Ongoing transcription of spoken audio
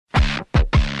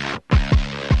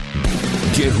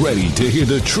Get ready to hear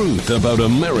the truth about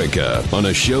America on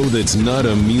a show that's not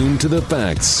immune to the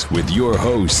facts with your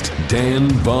host, Dan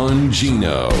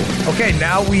Bongino. Okay,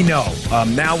 now we know.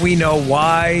 Now we know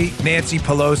why Nancy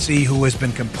Pelosi, who has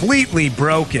been completely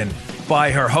broken by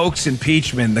her hoax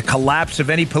impeachment, the collapse of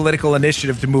any political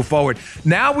initiative to move forward.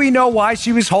 Now we know why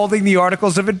she was holding the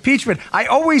articles of impeachment. I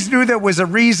always knew there was a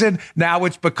reason. Now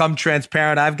it's become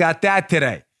transparent. I've got that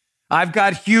today. I've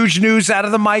got huge news out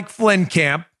of the Mike Flynn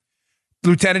camp.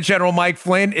 Lieutenant General Mike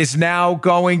Flynn is now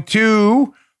going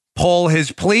to pull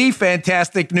his plea.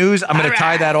 Fantastic news. I'm going to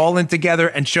tie that all in together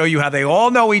and show you how they all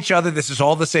know each other. This is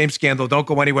all the same scandal. Don't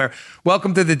go anywhere.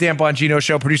 Welcome to the Dan Bongino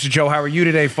Show. Producer Joe, how are you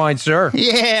today? Fine, sir.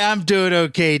 Yeah, I'm doing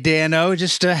okay, Dano.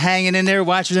 Just hanging in there,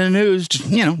 watching the news,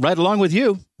 right along with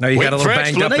you. Now you got a little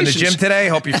banged up in the gym today.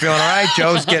 Hope you're feeling all right.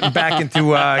 Joe's getting back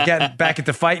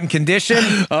into fighting condition.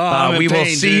 We will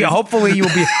see. Dude. Hopefully you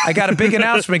will be. I got a big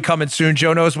announcement coming soon.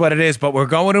 Joe knows what it is, but we're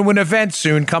going to an event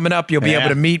soon coming up. You'll be able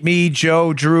to meet me,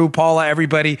 Joe, Drew, Paula,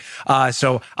 everybody.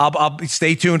 So I'll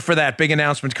stay tuned for that big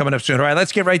announcement coming up soon. All right,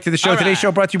 let's get right to the show. Today's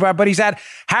show brought to you by our buddies at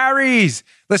Harry's.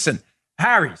 Listen,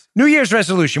 Harry's New Year's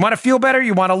resolution. You want to feel better?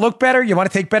 You want to look better? You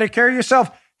want to take better care of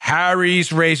yourself?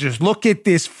 Harry's razors. Look at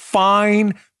this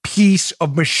fine piece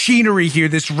of machinery here,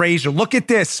 this razor. Look at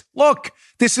this. Look,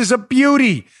 this is a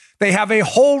beauty. They have a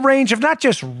whole range of not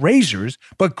just razors,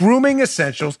 but grooming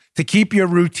essentials to keep your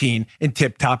routine in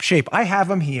tip-top shape. I have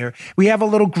them here. We have a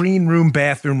little green room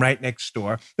bathroom right next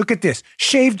door. Look at this.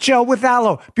 Shave gel with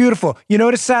aloe. Beautiful. You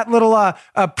notice that little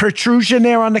protrusion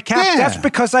there on the cap? Yeah. That's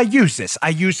because I use this. I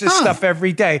use this stuff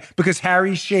every day because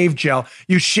Harry's shave gel,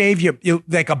 you shave you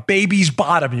like a baby's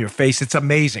bottom in your face. It's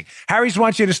amazing. Harry's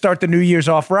wants you to start the New Year's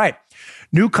off right.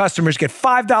 New customers get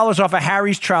 $5 off a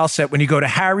Harry's trial set when you go to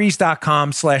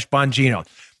harrys.com/Bongino.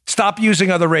 Stop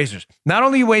using other razors. Not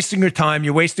only are you wasting your time,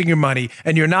 you're wasting your money,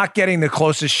 and you're not getting the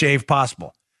closest shave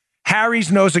possible.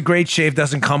 Harry's knows a great shave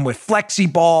doesn't come with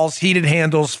flexi balls, heated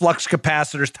handles, flux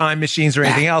capacitors, time machines, or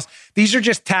anything else. These are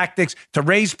just tactics to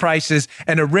raise prices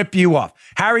and to rip you off.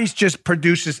 Harry's just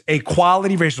produces a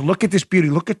quality razor. Look at this beauty.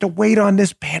 Look at the weight on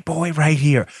this bad boy right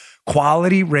here.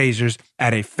 Quality razors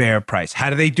at a fair price. How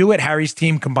do they do it? Harry's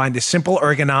team combined a simple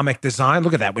ergonomic design.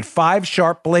 Look at that. With 5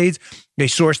 sharp blades, they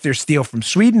source their steel from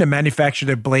Sweden and manufacture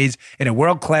their blades in a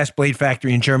world-class blade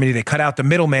factory in Germany. They cut out the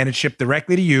middleman and ship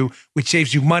directly to you, which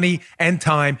saves you money and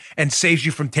time and saves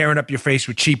you from tearing up your face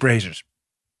with cheap razors.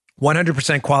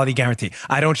 100% quality guarantee.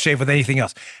 I don't shave with anything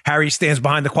else. Harry's stands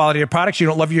behind the quality of products. You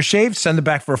don't love your shave? Send them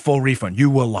back for a full refund.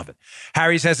 You will love it.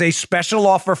 Harry's has a special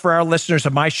offer for our listeners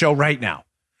of my show right now.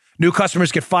 New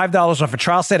customers get $5 off a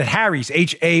trial set at Harry's,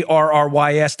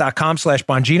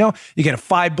 HARRYS.com/Bongino. You get a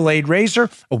 5-blade razor,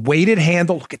 a weighted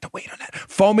handle. Look at the weight on that.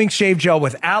 Foaming shave gel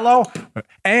with aloe,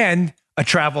 and a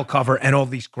travel cover, and all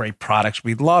these great products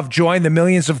we love. Join the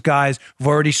millions of guys who've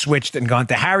already switched and gone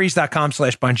to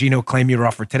harrys.com/Bongino. Claim your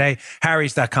offer today.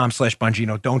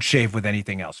 harrys.com/Bongino. Don't shave with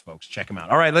anything else, folks. Check them out.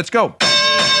 All right, let's go.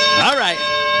 All right.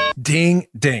 Ding,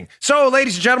 ding. So,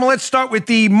 ladies and gentlemen, let's start with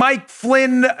the Mike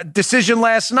Flynn decision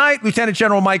last night. Lieutenant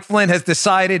General Mike Flynn has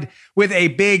decided with a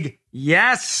big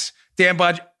yes. Dan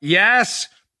Budge, yes.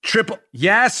 Triple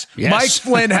yes. Mike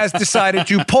Flynn has decided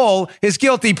to pull his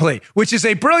guilty plea, which is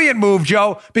a brilliant move,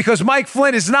 Joe, because Mike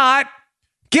Flynn is not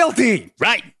guilty.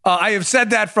 Right. I have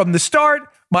said that from the start.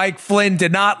 Mike Flynn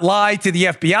did not lie to the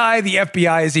FBI. The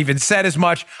FBI has even said as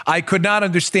much. I could not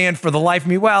understand for the life of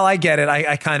me. Well, I get it.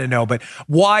 I kind of know, but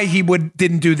why he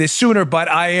didn't do this sooner. But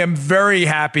I am very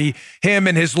happy. Him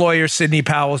and his lawyer, Sidney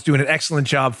Powell, is doing an excellent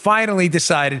job. Finally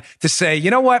decided to say, you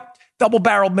know what?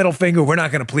 Double-barreled middle finger. We're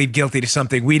not going to plead guilty to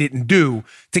something we didn't do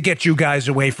to get you guys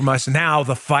away from us. Now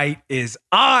the fight is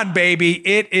on, baby.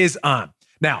 It is on.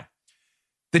 Now,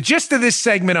 the gist of this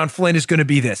segment on Flynn is going to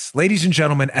be this. Ladies and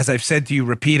gentlemen, as I've said to you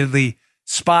repeatedly,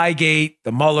 Spygate,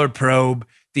 the Mueller probe,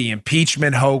 the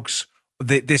impeachment hoax,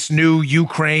 this new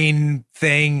Ukraine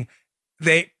thing,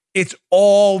 it's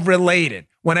all related.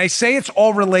 When I say it's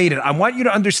all related, I want you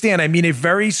to understand, I mean a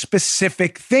very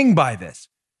specific thing by this.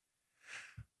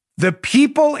 The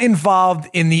people involved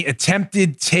in the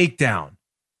attempted takedown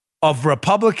of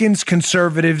Republicans,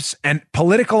 conservatives, and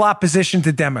political opposition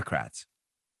to Democrats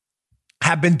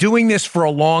have been doing this for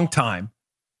a long time.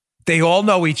 They all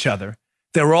know each other.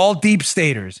 They're all deep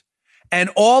staters. And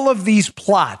all of these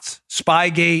plots,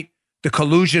 Spygate, the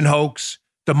collusion hoax,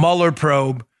 the Mueller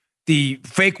probe, the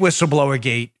fake whistleblower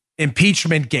gate,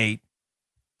 impeachment gate,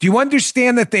 do you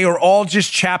understand that they are all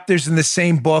just chapters in the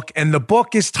same book? And the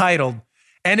book is titled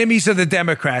Enemies of the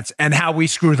Democrats and How We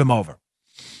Screw Them Over.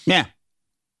 Yeah.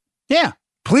 Yeah.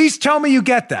 Please tell me you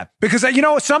get that. Because, you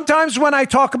know, sometimes when I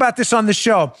talk about this on the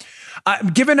show,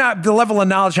 given the level of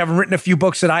knowledge, having written a few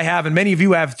books that I have, and many of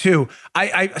you have too,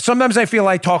 I sometimes I feel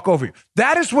I talk over you.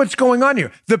 That is what's going on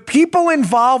here. The people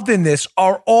involved in this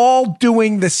are all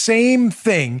doing the same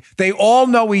thing. They all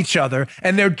know each other,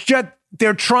 and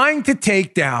they're trying to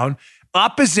take down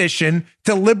opposition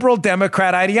to liberal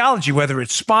Democrat ideology, whether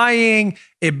it's spying,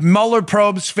 Mueller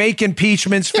probes, fake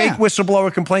impeachments, fake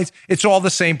whistleblower complaints. It's all the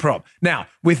same probe. Now,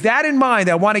 with that in mind,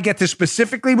 I want to get to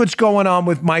specifically what's going on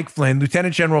with Mike Flynn,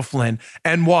 Lieutenant General Flynn,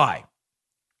 and why.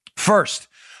 First,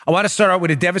 I want to start out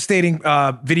with a devastating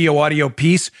video audio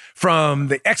piece from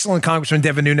the excellent Congressman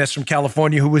Devin Nunes from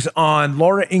California, who was on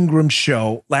Laura Ingram's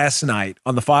show last night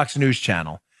on the Fox News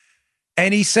channel.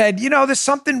 And he said, there's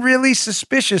something really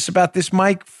suspicious about this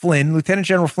Mike Flynn, Lieutenant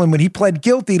General Flynn, when he pled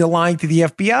guilty to lying to the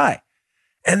FBI.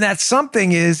 And that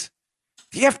something is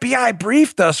the FBI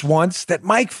briefed us once that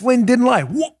Mike Flynn didn't lie.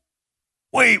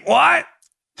 Wait, what?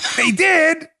 They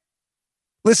did?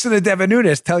 Listen to Devin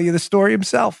Nunes tell you the story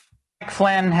himself. Mike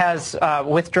Flynn has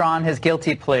withdrawn his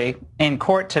guilty plea in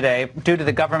court today due to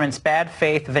the government's bad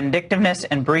faith, vindictiveness,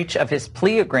 and breach of his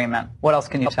plea agreement. What else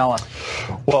can you tell us?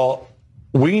 Well,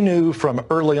 we knew from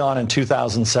early on in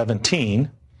 2017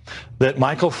 that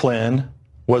Michael Flynn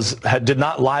did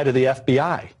not lie to the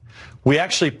FBI. We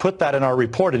actually put that in our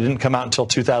report. It didn't come out until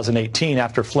 2018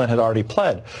 after Flynn had already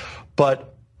pled.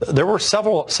 But there were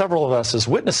several of us as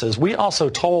witnesses. We also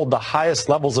told the highest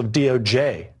levels of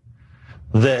DOJ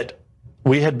that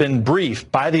we had been briefed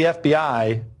by the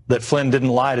FBI that Flynn didn't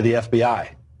lie to the FBI.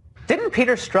 Didn't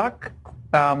Peter Strzok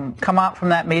come out from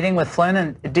that meeting with Flynn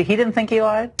and he didn't think he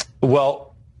lied?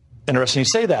 Well, interesting you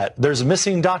say that. There's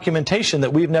missing documentation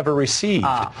that we've never received.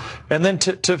 And then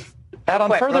to add on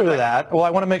further to that, well,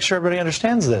 I want to make sure everybody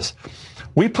understands this.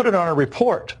 We put it on a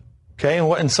report, okay?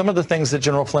 And some of the things that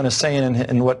General Flynn is saying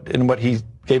in what he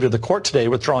gave to the court today,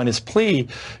 withdrawing his plea,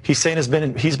 he's saying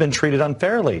he's been treated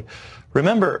unfairly.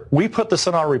 Remember, we put this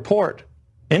on our report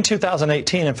in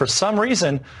 2018, and for some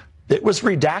reason, it was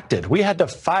redacted. We had to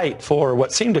fight for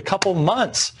what seemed a couple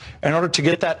months in order to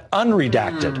get that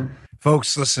unredacted.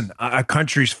 Folks, listen, our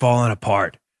country's falling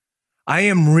apart. I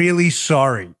am really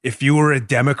sorry if you were a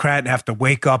Democrat and have to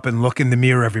wake up and look in the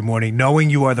mirror every morning knowing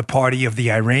you are the party of the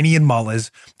Iranian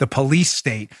mullahs, the police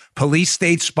state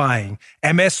spying,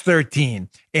 MS-13,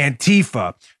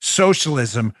 Antifa,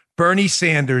 socialism, Bernie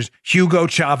Sanders, Hugo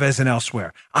Chavez, and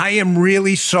elsewhere. I am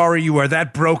really sorry you are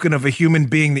that broken of a human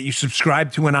being that you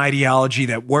subscribe to an ideology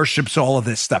that worships all of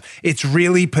this stuff. It's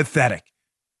really pathetic.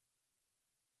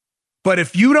 But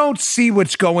if you don't see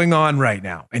what's going on right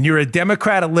now, and you're a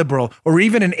Democrat, a liberal, or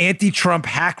even an anti-Trump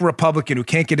hack Republican who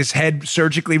can't get his head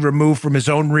surgically removed from his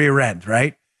own rear end,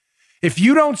 right? If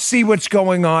you don't see what's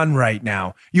going on right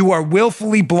now, you are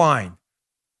willfully blind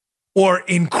or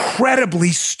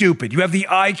incredibly stupid. You have the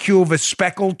IQ of a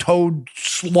speckled-toed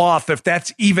sloth, if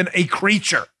that's even a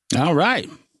creature. All right.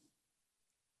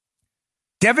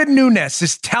 Devin Nunes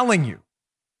is telling you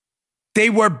they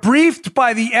were briefed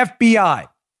by the FBI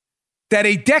that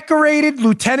a decorated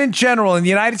lieutenant general in the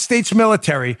United States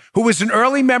military, who was an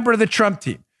early member of the Trump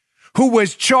team, who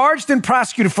was charged and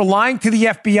prosecuted for lying to the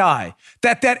FBI,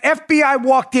 that FBI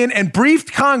walked in and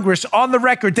briefed Congress on the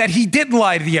record that he didn't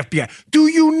lie to the FBI. Do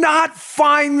you not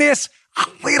find this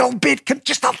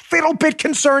just a little bit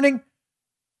concerning?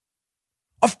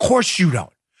 Of course you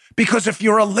don't. Because if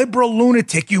you're a liberal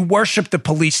lunatic, you worship the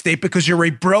police state because you're a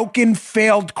broken,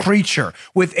 failed creature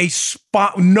with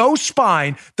no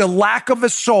spine, the lack of a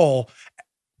soul.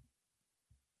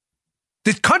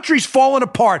 The country's falling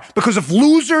apart because of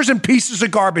losers and pieces of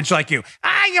garbage like you.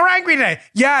 You're angry today.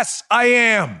 Yes, I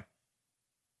am.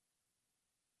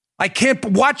 I can't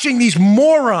watching these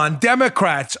moron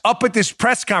Democrats up at this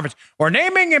press conference. We're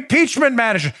naming impeachment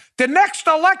managers. The next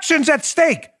election's at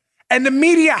stake. And the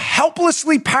media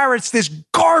helplessly parrots this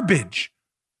garbage.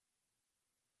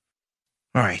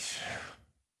 All right.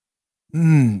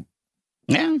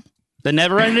 Yeah. The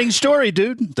never-ending story,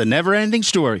 dude. The never-ending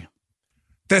story.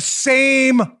 The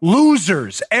same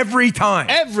losers every time.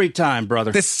 Every time,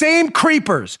 brother. The same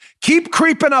creepers. Keep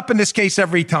creeping up in this case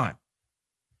every time.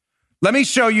 Let me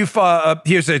show you.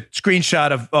 Here's a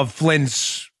screenshot of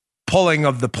Flynn's pulling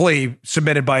of the plea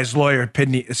submitted by his lawyer,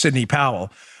 Sidney Powell,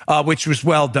 which was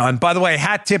well done. By the way,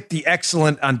 hat tip the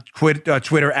excellent on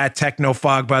Twitter at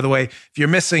Technofog. By the way, if you're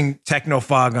missing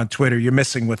Technofog on Twitter, you're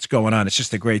missing what's going on. It's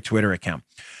just a great Twitter account.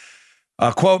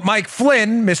 Quote, Mike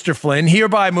Flynn, Mr. Flynn,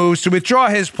 hereby moves to withdraw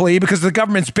his plea because of the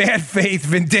government's bad faith,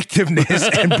 vindictiveness,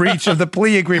 and breach of the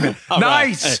plea agreement.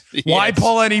 Nice. Right. Yes. Why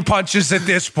pull any punches at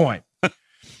this point?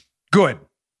 Good.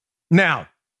 Now,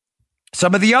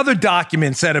 some of the other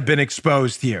documents that have been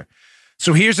exposed here.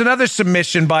 So here's another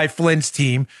submission by Flynn's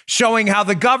team showing how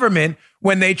the government,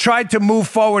 when they tried to move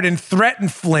forward and threaten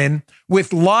Flynn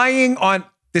with lying on,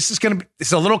 this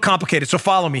is a little complicated, so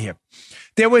follow me here.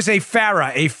 There was a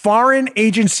FARA, a Foreign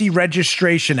Agency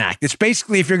Registration Act. It's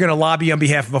basically if you're going to lobby on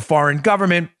behalf of a foreign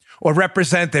government or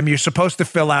represent them, you're supposed to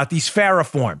fill out these FARA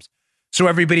forms so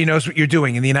everybody knows what you're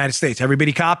doing in the United States.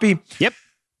 Everybody copy? Yep.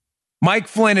 Mike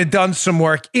Flynn had done some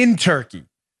work in Turkey.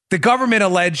 The government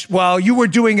alleged, well, you were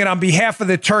doing it on behalf of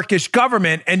the Turkish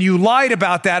government and you lied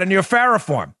about that in your FARA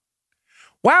form.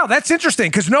 Wow, that's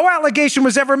interesting because no allegation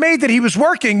was ever made that he was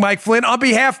working, Mike Flynn, on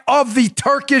behalf of the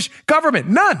Turkish government.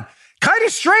 None. Kind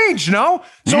of strange, no?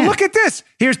 So look at this.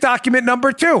 Here's document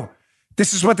number 2.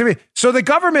 This is what they mean. So the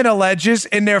government alleges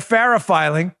in their FARA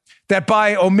filing that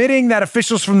by omitting that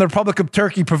officials from the Republic of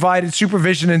Turkey provided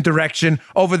supervision and direction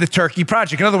over the Turkey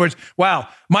project. In other words, wow,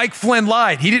 Mike Flynn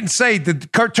lied. He didn't say the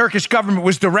Turkish government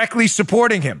was directly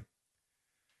supporting him.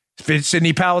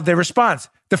 Sidney Powell, their response.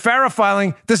 The FARA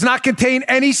filing does not contain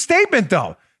any statement,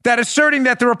 though, that asserting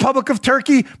that the Republic of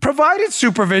Turkey provided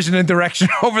supervision and direction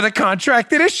over the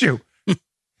contracted issue.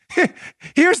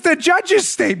 Here's the judge's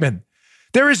statement.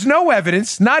 There is no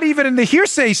evidence, not even in the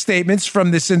hearsay statements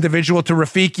from this individual to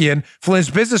Rafikian, Flynn's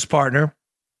business partner,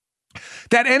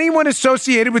 that anyone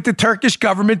associated with the Turkish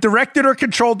government directed or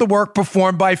controlled the work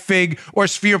performed by FIG or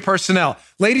Sphere personnel.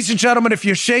 Ladies and gentlemen, if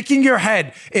you're shaking your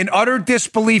head in utter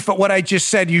disbelief at what I just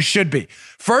said, you should be.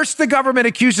 First, the government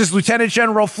accuses Lieutenant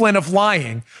General Flynn of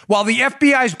lying, while the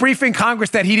FBI is briefing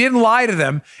Congress that he didn't lie to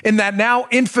them in that now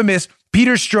infamous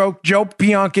Peter Strzok, Joe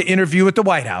Pientka interview at the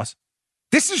White House.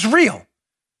 This is real.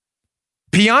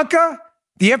 Pientka,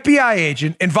 the FBI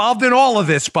agent involved in all of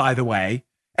this, by the way,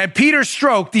 and Peter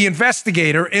Strzok, the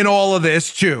investigator in all of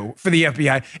this, too, for the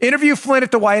FBI, interviewed Flynn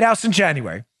at the White House in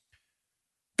January.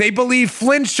 They believe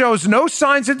Flynn shows no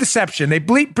signs of deception. They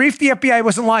briefed the FBI he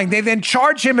wasn't lying. They then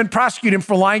charge him and prosecute him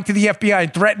for lying to the FBI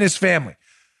and threaten his family.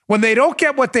 When they don't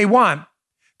get what they want,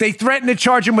 they threaten to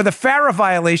charge him with a FARA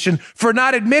violation for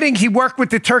not admitting he worked with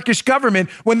the Turkish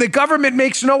government when the government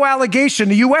makes no allegation,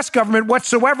 the U.S. government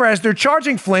whatsoever, as they're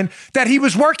charging Flynn, that he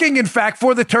was working, in fact,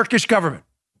 for the Turkish government.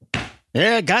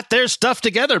 Yeah, got their stuff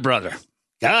together, brother.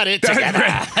 Got it together.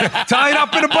 Tied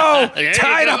up in a bow.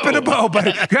 Tied up in a bow,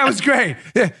 buddy. That was great.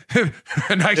 Yeah.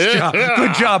 Nice job.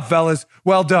 Good job, fellas.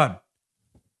 Well done.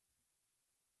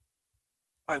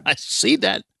 I see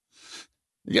that.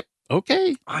 Yep.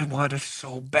 Okay. I want it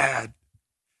so bad,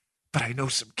 but I know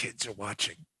some kids are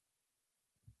watching.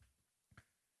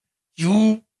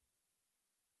 You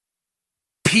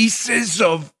pieces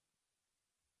of...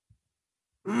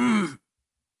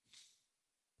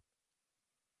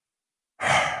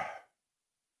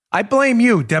 I blame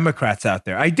you, Democrats out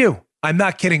there. I do. I'm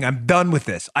not kidding. I'm done with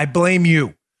this. I blame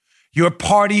you. Your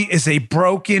party is a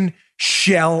broken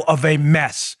shell of a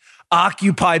mess,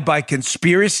 occupied by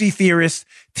conspiracy theorists,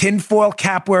 tinfoil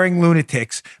cap-wearing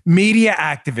lunatics, media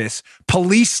activists,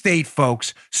 police state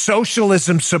folks,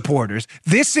 socialism supporters.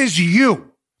 This is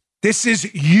you. This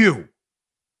is you.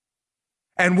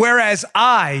 And whereas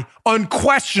I,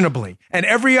 unquestionably, and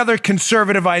every other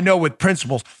conservative I know with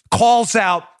principles, calls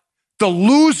out the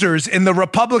losers in the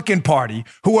Republican Party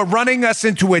who are running us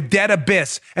into a dead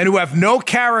abyss and who have no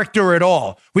character at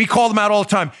all. We call them out all the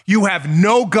time. You have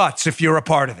no guts if you're a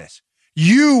part of this.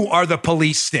 You are the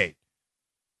police state.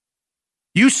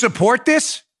 You support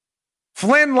this?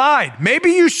 Flynn lied.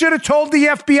 Maybe you should have told the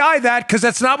FBI that, because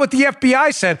that's not what the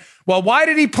FBI said. Well, why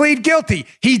did he plead guilty?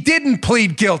 He didn't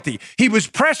plead guilty. He was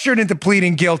pressured into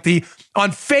pleading guilty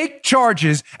on fake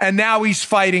charges, and now he's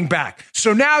fighting back.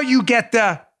 So now you get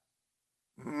the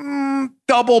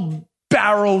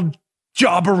double-barreled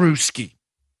Jaworski.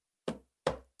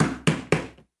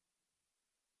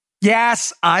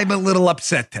 Yes, I'm a little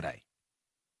upset today.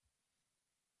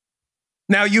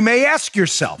 Now, you may ask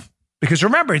yourself, because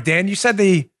remember, Dan, you said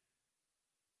the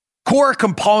core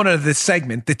component of this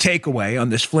segment, the takeaway on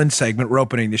this Flynn segment we're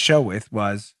opening the show with,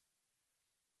 was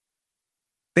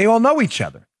they all know each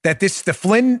other. That the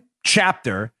Flynn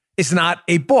chapter is not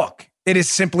a book. It is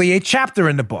simply a chapter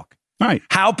in the book. Right.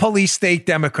 How police state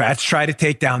Democrats try to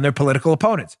take down their political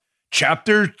opponents.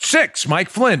 Chapter 6, Mike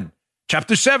Flynn.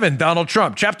 Chapter 7, Donald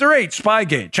Trump. Chapter 8,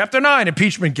 Spygate. Chapter 9,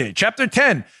 Impeachment Gate. Chapter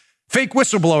 10, Fake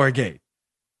Whistleblower Gate.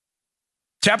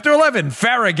 Chapter 11,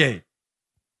 Farragate.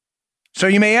 So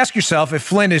you may ask yourself, if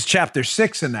Flynn is chapter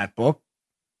 6 in that book,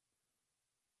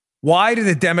 why do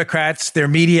the Democrats, their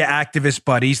media activist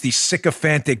buddies, these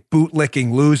sycophantic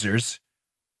bootlicking losers,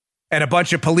 and a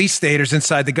bunch of police staters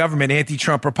inside the government,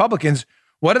 anti-Trump Republicans,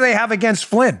 what do they have against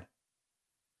Flynn?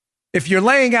 if you're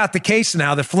laying out the case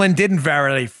now that Flynn didn't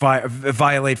violate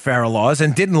FARA laws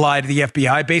and didn't lie to the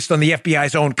FBI based on the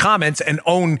FBI's own comments and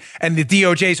the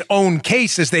DOJ's own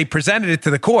case as they presented it to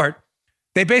the court,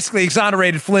 they basically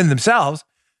exonerated Flynn themselves,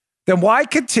 then why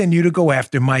continue to go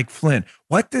after Mike Flynn?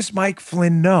 What does Mike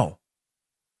Flynn know?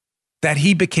 That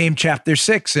he became Chapter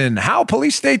 6 in how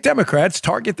police state Democrats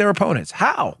target their opponents.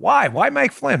 How? Why? Why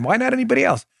Mike Flynn? Why not anybody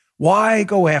else? Why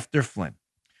go after Flynn?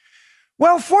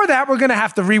 Well, for that, we're going to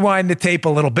have to rewind the tape a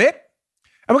little bit.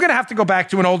 And we're going to have to go back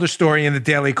to an older story in the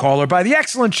Daily Caller by the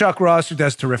excellent Chuck Ross, who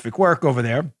does terrific work over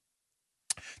there.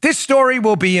 This story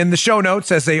will be in the show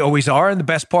notes, as they always are. And the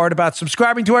best part about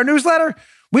subscribing to our newsletter,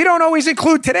 we don't always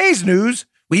include today's news.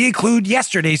 We include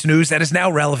yesterday's news that is now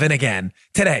relevant again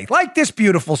today, like this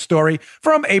beautiful story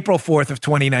from April 4th of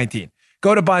 2019.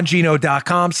 Go to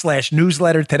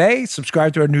Bongino.com/newsletter today.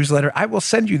 Subscribe to our newsletter. I will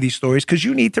send you these stories because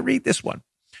you need to read this one.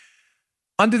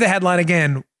 Under the headline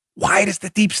again, why does the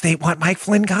deep state want Mike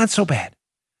Flynn gone so bad?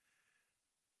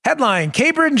 Headline,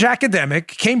 Cambridge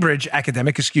academic,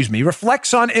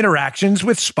 reflects on interactions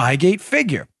with Spygate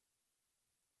figure.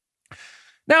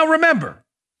 Now remember,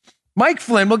 Mike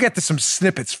Flynn, we'll get to some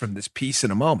snippets from this piece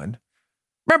in a moment.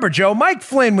 Remember, Joe, Mike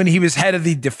Flynn, when he was head of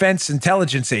the Defense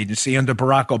Intelligence Agency under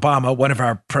Barack Obama, one of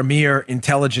our premier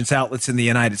intelligence outlets in the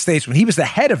United States, when he was the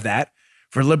head of that,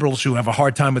 for liberals who have a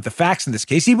hard time with the facts in this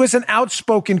case, he was an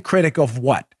outspoken critic of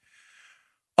what?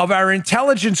 Of our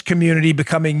intelligence community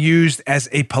becoming used as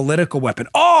a political weapon.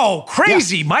 Oh,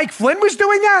 crazy. Yeah. Mike Flynn was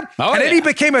doing that? And then he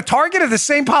became a target of the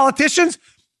same politicians?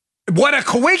 What a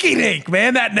coinky-dink,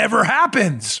 man. That never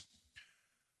happens.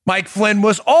 Mike Flynn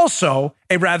was also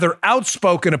a rather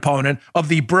outspoken opponent of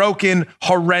the broken,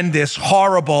 horrendous,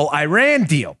 horrible Iran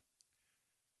deal.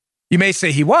 You may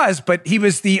say he was, but he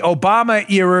was the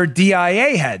Obama-era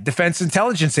DIA head, Defense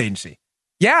Intelligence Agency.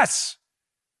 Yes,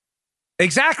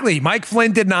 exactly. Mike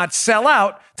Flynn did not sell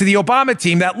out to the Obama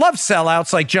team that loves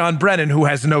sellouts like John Brennan, who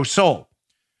has no soul.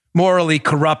 Morally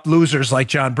corrupt losers like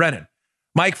John Brennan.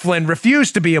 Mike Flynn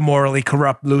refused to be a morally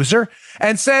corrupt loser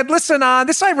and said, listen,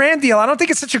 this Iran deal, I don't think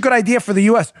it's such a good idea for the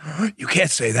U.S. You can't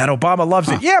say that. Obama loves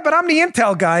it. Yeah, but I'm the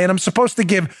intel guy, and I'm supposed to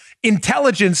give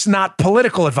intelligence, not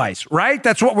political advice, right?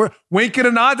 That's what we're winking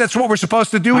a nod. That's what we're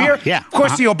supposed to do here. Yeah. Of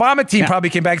course, the Obama team probably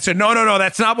came back and said, no,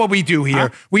 that's not what we do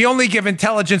here. We only give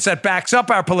intelligence that backs up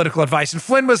our political advice. And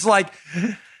Flynn was like,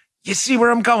 you see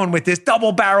where I'm going with this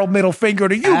double-barreled middle finger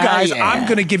to you guys. I'm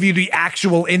going to give you the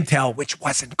actual intel, which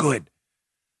wasn't good.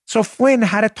 So Flynn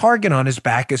had a target on his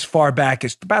back as far back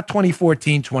as about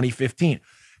 2014, 2015.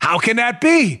 How can that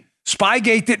be?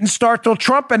 Spygate didn't start till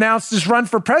Trump announced his run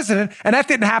for president, and that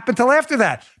didn't happen till after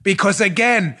that. Because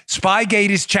again,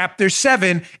 Spygate is Chapter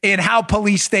 7 in How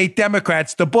Police State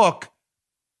Democrats, the book,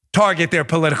 target their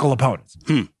political opponents.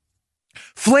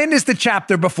 Flynn is the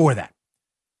chapter before that.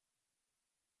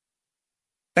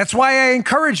 That's why I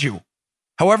encourage you,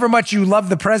 however much you love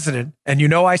the president, and you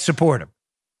know I support him,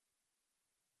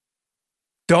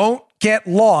 don't get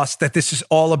lost that this is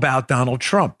all about Donald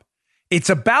Trump. It's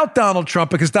about Donald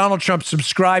Trump because Donald Trump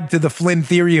subscribed to the Flynn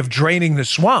theory of draining the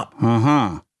swamp.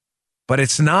 But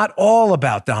it's not all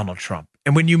about Donald Trump.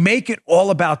 And when you make it all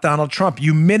about Donald Trump,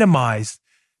 you minimize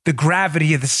the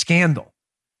gravity of the scandal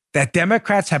that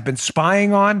Democrats have been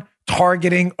spying on,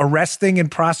 targeting, arresting,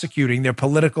 and prosecuting their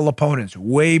political opponents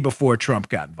way before Trump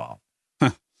got involved.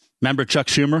 Remember Chuck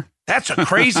Schumer? That's a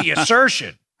crazy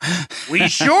assertion. We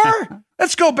sure?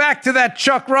 Let's go back to that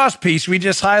Chuck Ross piece we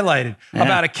just highlighted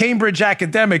about a Cambridge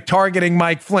academic targeting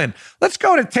Mike Flynn. Let's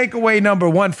go to takeaway number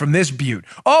 1 from this beaut.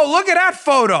 Oh, look at that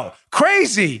photo.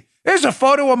 Crazy. There's a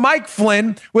photo of Mike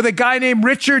Flynn with a guy named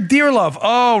Richard Dearlove.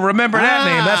 Oh, remember that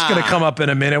name. That's going to come up in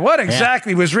a minute. What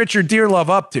exactly was Richard Dearlove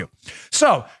up to?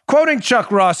 So, quoting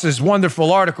Chuck Ross's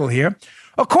wonderful article here,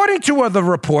 according to the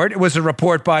report, it was a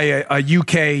report by a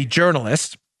UK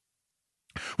journalist,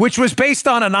 which was based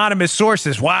on anonymous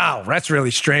sources. Wow, that's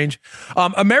really strange.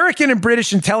 American and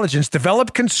British intelligence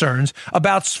developed concerns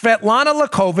about Svetlana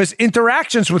Lakova's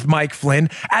interactions with Mike Flynn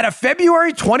at a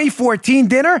February 2014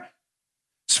 dinner.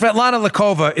 Svetlana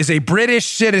Lakova is a British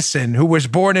citizen who was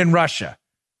born in Russia.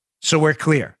 So we're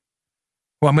clear.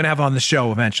 Well, I'm going to have on the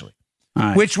show eventually,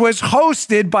 which was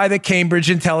hosted by the Cambridge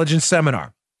Intelligence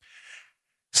Seminar.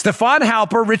 Stefan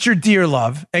Halper, Richard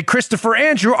Dearlove, and Christopher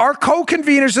Andrew are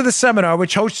co-conveners of the seminar,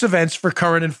 which hosts events for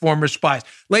current and former spies.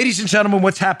 Ladies and gentlemen,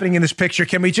 what's happening in this picture?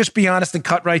 Can we just be honest and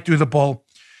cut right through the bull?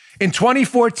 In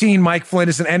 2014, Mike Flynn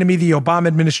is an enemy of the Obama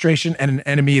administration and an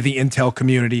enemy of the intel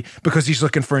community because he's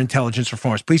looking for intelligence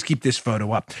reforms. Please keep this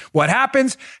photo up. What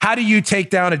happens? How do you take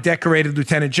down a decorated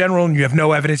lieutenant general and you have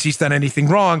no evidence he's done anything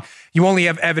wrong? You only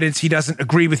have evidence he doesn't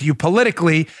agree with you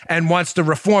politically and wants to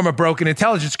reform a broken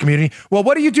intelligence community. Well,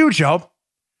 what do, Joe?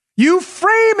 You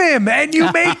frame him and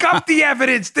you make up the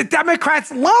evidence. The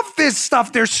Democrats love this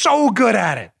stuff. They're so good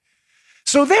at it.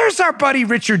 So there's our buddy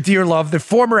Richard Dearlove, the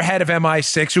former head of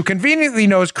MI6, who conveniently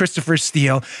knows Christopher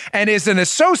Steele and is an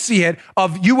associate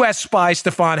of U.S. spy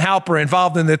Stefan Halper,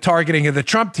 involved in the targeting of the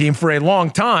Trump team for a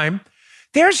long time.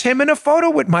 There's him in a photo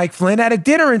with Mike Flynn at a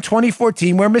dinner in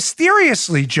 2014 where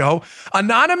mysteriously, Joe,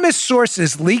 anonymous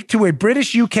sources leaked to a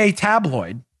British UK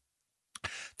tabloid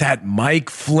that Mike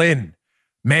Flynn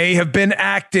may have been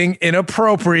acting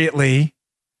inappropriately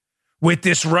with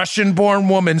this Russian-born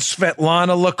woman,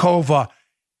 Svetlana Lakova.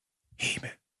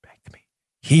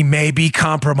 He may be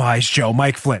compromised, Joe,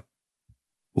 Mike Flynn.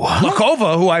 What?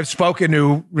 Lakova, who I've spoken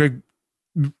to,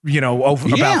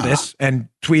 about this and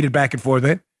tweeted back and forth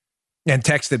with and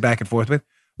texted back and forth with.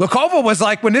 Lakova was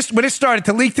like, when it started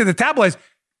to leak to the tabloids,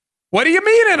 what do you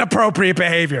mean inappropriate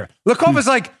behavior? Lakova's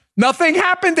like, nothing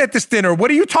happened at this dinner.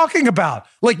 What are you talking about?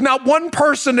 Like, not one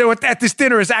person at this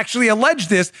dinner has actually alleged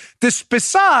this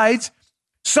besides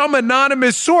some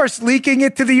anonymous source leaking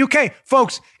it to the UK.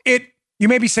 Folks, you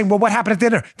may be saying, well, what happened at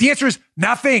dinner? The answer is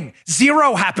nothing.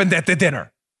 Zero happened at the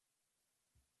dinner.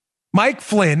 Mike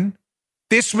Flynn,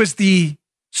 this was the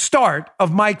start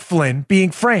of Mike Flynn being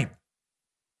framed.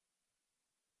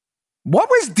 What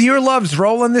was Dearlove's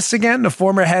role in this again? The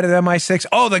former head of MI6?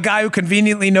 Oh, the guy who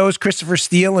conveniently knows Christopher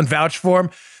Steele and vouched for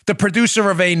him. The producer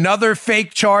of another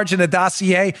fake charge in a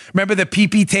dossier. Remember the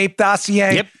PP tape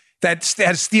dossier? Yep. That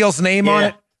has Steele's name on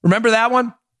it? Remember that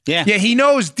one? Yeah. Yeah, he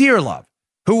knows Dearlove,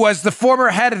 who was the former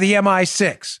head of the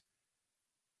MI6.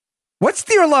 What's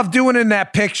Dearlove doing in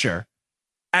that picture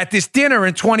at this dinner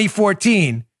in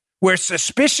 2014 where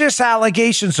suspicious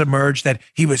allegations emerged that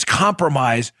he was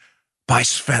compromised by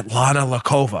Svetlana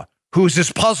Lakova, who's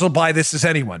as puzzled by this as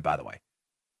anyone, by the way.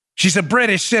 She's a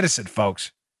British citizen,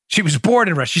 folks. She was born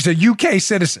in Russia. She's a UK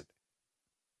citizen.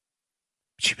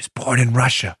 She was born in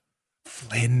Russia.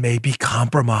 Flynn may be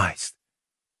compromised.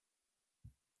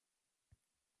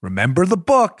 Remember the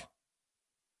book,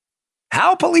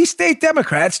 How Police State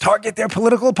Democrats Target Their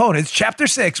Political Opponents, Chapter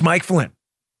 6, Mike Flynn.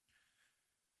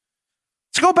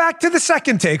 Let's go back to the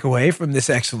second takeaway from this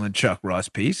excellent Chuck Ross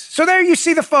piece. So there you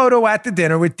see the photo at the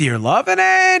dinner with Dearlove, and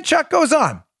then Chuck goes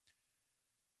on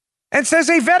and says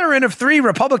a veteran of 3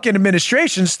 Republican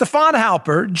administrations, Stefan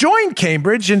Halper, joined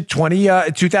Cambridge in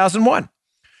 2001.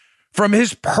 From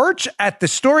his perch at the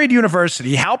storied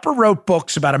university, Halper wrote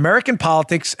books about American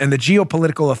politics and the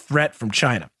geopolitical threat from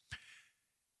China.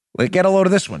 Let's get a load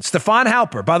of this one. Stefan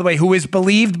Halper, by the way, who is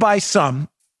believed by some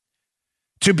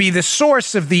to be the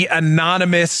source of the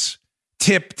anonymous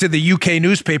tip to the UK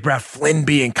newspaper about Flynn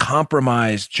being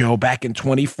compromised, Joe, back in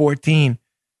 2014.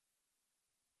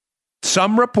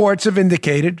 Some reports have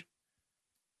indicated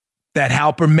that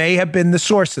Halper may have been the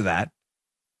source of that.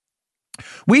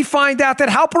 We find out that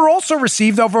Halper also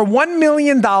received over $1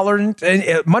 million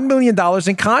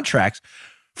in contracts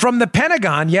from the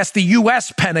Pentagon, yes, the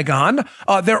U.S. Pentagon,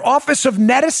 their Office of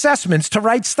Net Assessments, to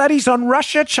write studies on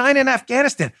Russia, China, and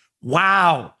Afghanistan.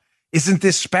 Wow. Isn't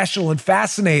this special and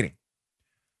fascinating?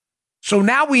 So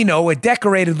now we know a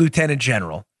decorated lieutenant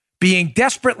general being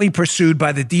desperately pursued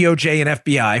by the DOJ and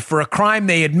FBI for a crime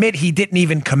they admit he didn't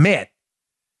even commit,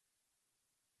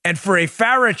 and for a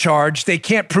FARA charge they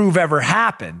can't prove ever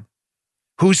happened,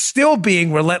 who's still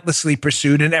being relentlessly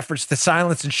pursued in efforts to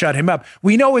silence and shut him up.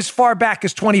 We know as far back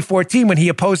as 2014 when he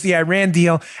opposed the Iran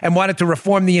deal and wanted to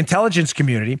reform the intelligence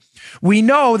community. We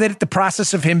know that the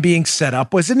process of him being set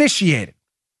up was initiated.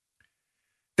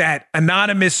 That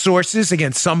anonymous sources,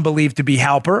 again, some believe to be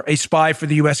Halper, a spy for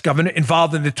the U.S. government,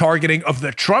 involved in the targeting of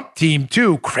the Trump team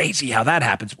too. Crazy how that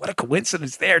happens. What a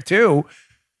coincidence there too.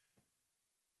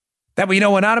 That we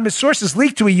know anonymous sources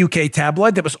leaked to a UK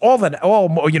tabloid that was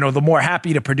the more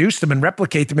happy to produce them and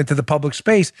replicate them into the public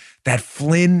space, that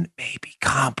Flynn may be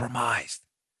compromised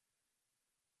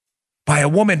by a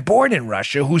woman born in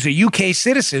Russia who's a UK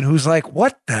citizen who's like,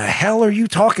 what the hell are you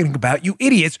talking about, you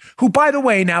idiots? Who, by the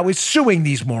way, now is suing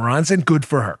these morons, and good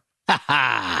for her. Ha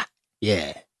ha.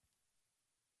 Yeah.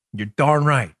 You're darn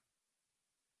right.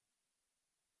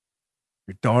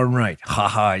 You're darn right. Ha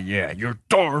ha. Yeah. You're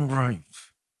darn right.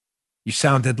 You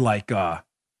sounded like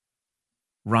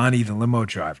Ronnie the limo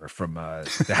driver from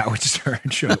the Howard Stern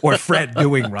show, or Fred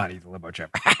doing Ronnie the limo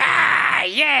driver.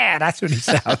 Yeah, that's what he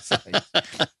sounds like.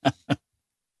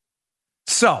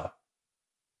 So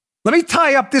let me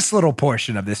tie up this little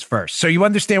portion of this first so you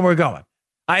understand where we're going.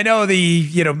 I know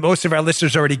most of our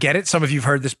listeners already get it. Some of you have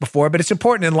heard this before, but it's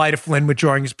important in light of Flynn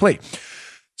withdrawing his plea.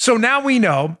 So now we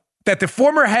know that the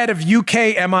former head of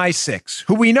UK MI6,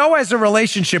 who we know has a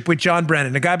relationship with John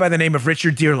Brennan, a guy by the name of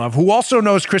Richard Dearlove, who also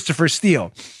knows Christopher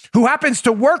Steele, who happens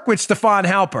to work with Stefan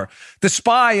Halper, the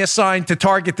spy assigned to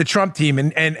target the Trump team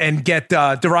and get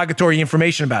derogatory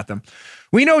information about them.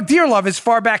 We know Dearlove, as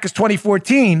far back as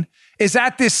 2014, is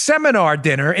at this seminar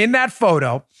dinner in that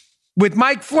photo with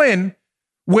Mike Flynn,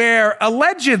 where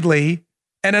allegedly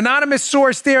an anonymous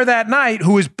source there that night,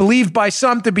 who is believed by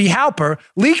some to be Halper,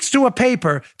 leaks to a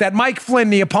paper that Mike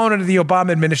Flynn, the opponent of the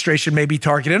Obama administration, may be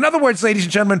targeted. In other words, ladies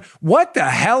and gentlemen, what the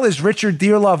hell is Richard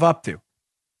Dearlove up to?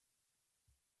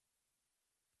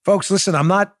 Folks, listen, I'm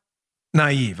not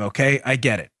naive, okay? I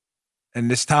get it. And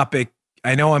this topic,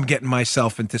 I know I'm getting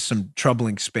myself into some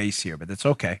troubling space here, but that's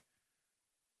okay.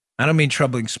 I don't mean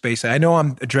troubling space. I know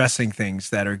I'm addressing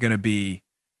things that are going to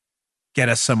get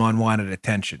us some unwanted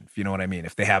attention, if you know what I mean,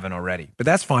 if they haven't already. But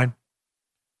that's fine.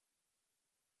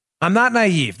 I'm not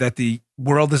naive that the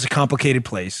world is a complicated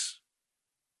place,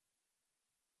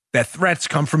 that threats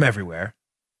come from everywhere,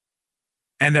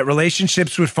 and that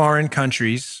relationships with foreign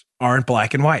countries aren't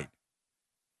black and white.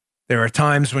 There are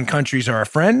times when countries are our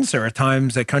friends. There are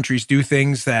times that countries do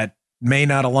things that may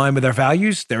not align with our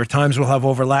values. There are times we'll have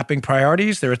overlapping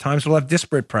priorities. There are times we'll have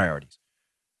disparate priorities.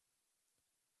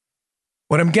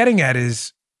 What I'm getting at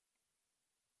is,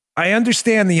 I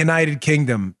understand the United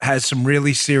Kingdom has some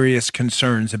really serious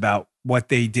concerns about what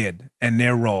they did and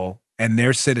their role and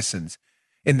their citizens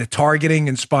in the targeting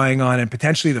and spying on and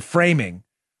potentially the framing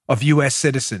of U.S.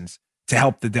 citizens to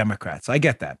help the Democrats. I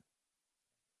get that.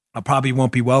 I probably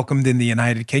won't be welcomed in the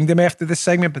United Kingdom after this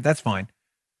segment, but that's fine.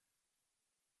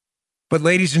 But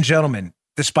ladies and gentlemen,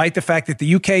 despite the fact that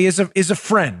the UK is a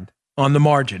friend on the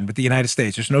margin with the United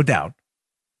States, there's no doubt,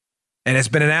 and has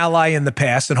been an ally in the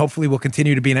past and hopefully will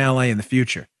continue to be an ally in the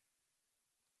future,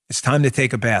 it's time to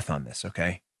take a bath on this,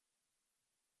 okay?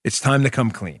 It's time to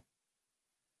come clean.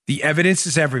 The evidence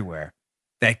is everywhere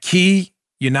that key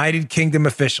United Kingdom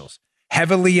officials,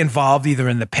 heavily involved either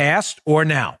in the past or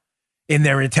now in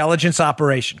their intelligence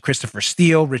operation, Christopher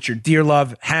Steele, Richard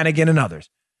Dearlove, Hannigan, and others,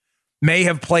 may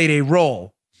have played a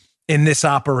role in this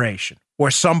operation or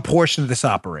some portion of this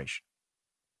operation.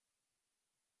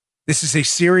 This is a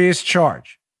serious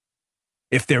charge.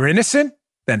 If they're innocent,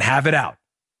 then have it out.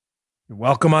 You're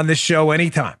welcome on this show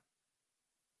anytime.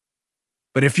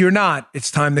 But if you're not,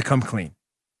 it's time to come clean.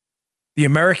 The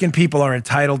American people are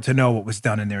entitled to know what was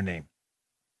done in their name.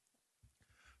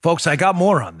 Folks, I got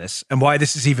more on this and why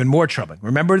this is even more troubling.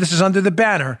 Remember, this is under the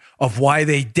banner of why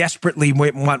they desperately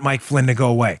want Mike Flynn to go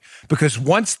away. Because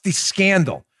once the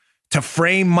scandal to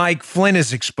frame Mike Flynn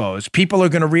is exposed, people are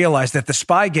going to realize that the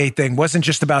Spygate thing wasn't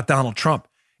just about Donald Trump.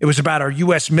 It was about our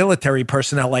U.S. military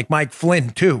personnel like Mike Flynn,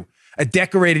 too, a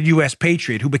decorated U.S.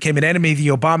 patriot who became an enemy of the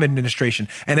Obama administration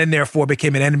and then therefore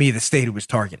became an enemy of the state who was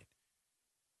targeted.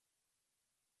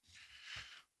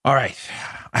 All right,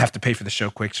 I have to pay for the show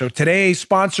quick. So today's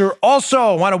sponsor,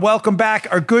 also want to welcome back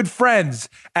our good friends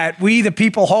at We the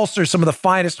People Holsters, some of the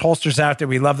finest holsters out there.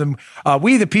 We love them.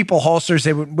 We the People Holsters,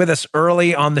 they were with us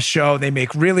early on the show. They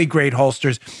make really great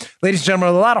holsters. Ladies and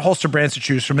gentlemen, a lot of holster brands to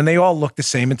choose from, and they all look the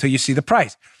same until you see the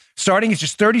price. Starting at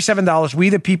just $37, We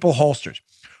the People Holsters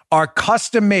are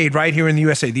custom made right here in the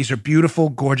USA. These are beautiful,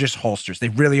 gorgeous holsters. They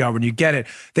really are. When you get it,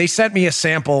 they sent me a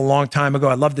sample a long time ago.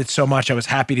 I loved it so much. I was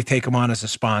happy to take them on as a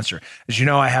sponsor. As you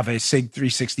know, I have a SIG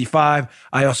 365.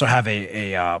 I also have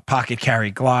a pocket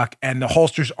carry Glock, and the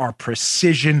holsters are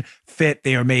precision fit.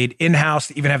 They are made in-house.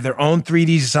 They even have their own 3D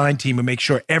design team who make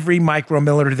sure every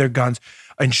micromillimeter of their guns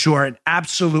ensure an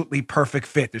absolutely perfect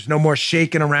fit. There's no more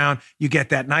shaking around. You get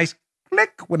that nice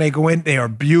click when they go in. They are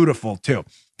beautiful too.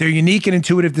 Their unique and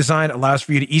intuitive design allows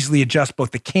for you to easily adjust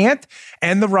both the cant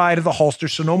and the ride of the holster,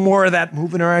 so no more of that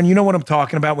moving around. You know what I'm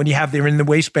talking about when you have their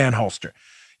in-the-waistband holster.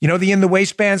 You know the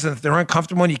in-the-waistbands, and if they're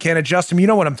uncomfortable and you can't adjust them, you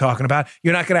know what I'm talking about.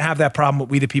 You're not going to have that problem with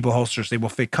We the People holsters. They will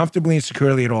fit comfortably and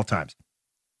securely at all times.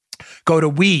 Go to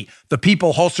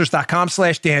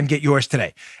WeThePeopleHolsters.com/Dan. Get yours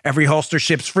today. Every holster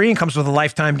ships free and comes with a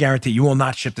lifetime guarantee. You will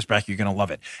not ship this back. You're going to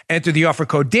love it. Enter the offer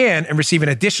code Dan and receive an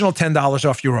additional $10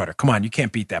 off your order. Come on, you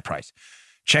can't beat that price.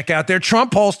 Check out their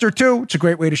Trump holster, too. It's a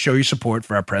great way to show your support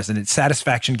for our president.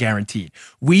 Satisfaction guaranteed.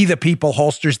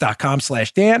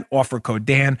 WeThePeopleHolsters.com/Dan. Offer code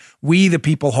Dan.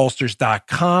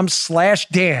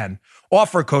 WeThePeopleHolsters.com/Dan.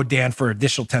 Offer code Dan for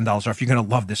additional $10 off. You're going to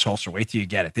love this holster. Wait till you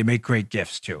get it. They make great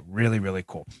gifts, too. Really, really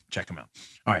cool. Check them out.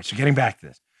 All right, so getting back to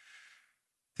this.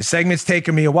 The segment's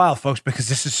taken me a while, folks, because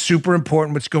this is super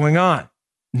important what's going on.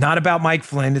 Not about Mike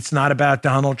Flynn. It's not about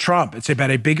Donald Trump. It's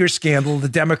about a bigger scandal of the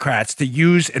Democrats to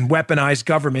use and weaponize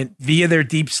government via their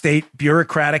deep state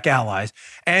bureaucratic allies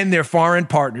and their foreign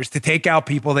partners to take out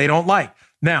people they don't like.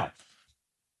 Now,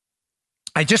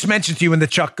 I just mentioned to you in the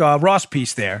Chuck Ross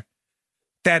piece there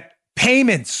that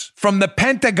payments from the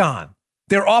Pentagon,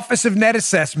 their Office of Net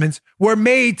Assessments, were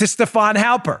made to Stefan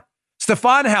Halper.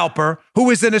 Stefan Halper, who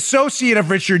is an associate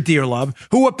of Richard Dearlove,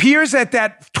 who appears at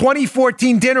that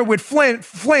 2014 dinner with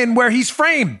Flynn where he's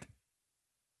framed.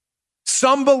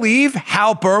 Some believe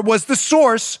Halper was the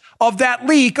source of that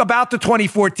leak about the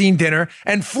 2014 dinner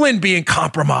and Flynn being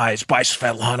compromised by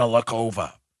Svetlana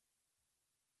Lakova.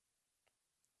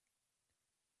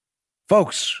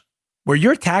 Folks, were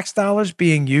your tax dollars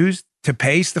being used to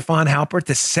pay Stefan Halper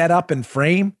to set up and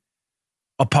frame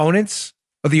opponents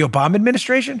of the Obama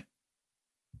administration?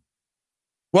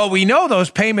 Well, we know those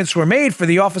payments were made for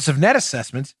the Office of Net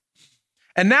Assessments.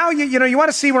 And now, you want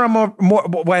to see where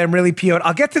why I'm really PO'd.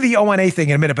 I'll get to the ONA thing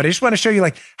in a minute, but I just want to show you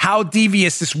like how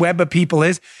devious this web of people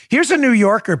is. Here's a New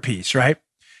Yorker piece, right?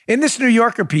 In this New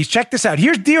Yorker piece, check this out.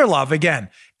 Here's Dearlove again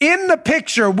in the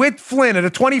picture with Flynn at a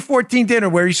 2014 dinner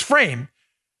where he's framed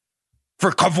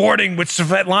for cavorting with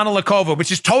Svetlana Lakova,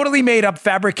 which is totally made up,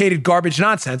 fabricated garbage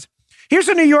nonsense. Here's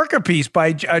a New Yorker piece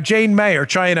by Jane Mayer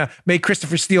trying to make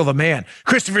Christopher Steele the man.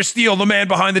 Christopher Steele, the man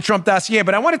behind the Trump dossier.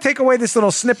 But I want to take away this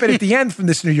little snippet at the end from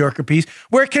this New Yorker piece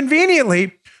where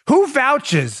conveniently, who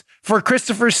vouches for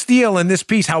Christopher Steele in this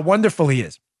piece, how wonderful he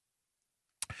is.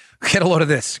 Get a load of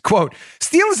this. Quote,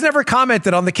 Steele has never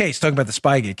commented on the case, talking about the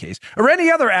Spygate case, or any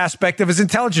other aspect of his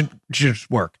intelligence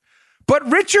work. But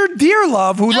Richard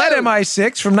Dearlove, who led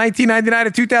MI6 from 1999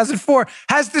 to 2004,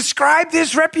 has described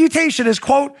his reputation as,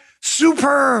 quote,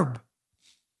 superb.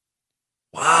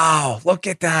 Wow, look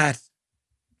at that.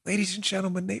 Ladies and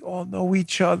gentlemen, they all know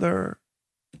each other.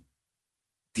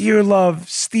 Dearlove,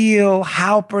 Steele,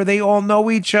 Halper, they all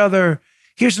know each other.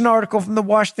 Here's an article from the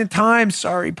Washington Times.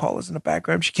 Sorry, Paula's in the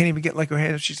background. She can't even get like her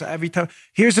hands. She's every time.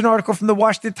 Here's an article from the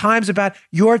Washington Times about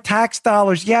your tax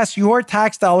dollars. Yes, your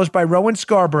tax dollars by Rowan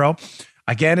Scarborough.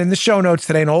 Again, in the show notes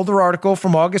today, an older article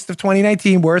from August of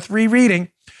 2019, worth rereading.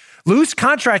 Loose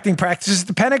contracting practices at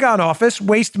the Pentagon office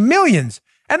waste millions,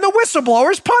 and the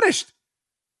whistleblower is punished.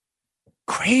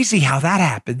 Crazy how that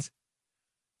happens.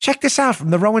 Check this out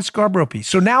from the Rowan Scarborough piece.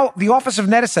 So now the Office of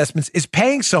Net Assessments is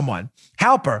paying someone,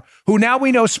 Halper, who now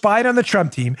we know spied on the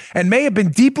Trump team and may have been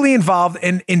deeply involved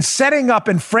in setting up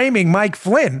and framing Mike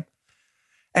Flynn.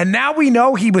 And now we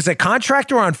know he was a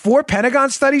contractor on 4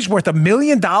 Pentagon studies worth $1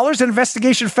 million an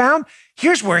investigation found.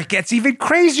 Here's where it gets even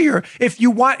crazier. If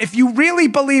you really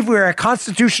believe we're a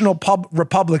constitutional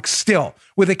republic still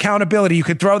with accountability, you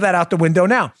could throw that out the window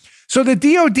now. So the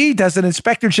DOD does an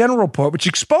Inspector General report, which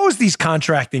exposed these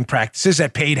contracting practices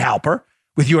that paid Halper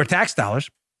with your tax dollars.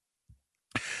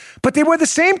 But they were the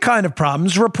same kind of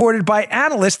problems reported by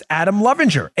analyst Adam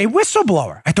Lovinger, a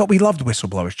whistleblower. I thought we loved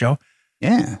whistleblowers, Joe.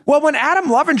 Yeah. Well, when Adam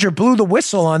Lovinger blew the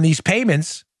whistle on these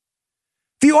payments,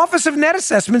 the Office of Net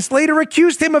Assessments later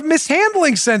accused him of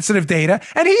mishandling sensitive data,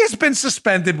 and he has been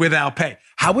suspended without pay.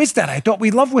 How is that? I thought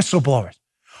we love whistleblowers.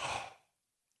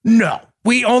 No,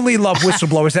 we only love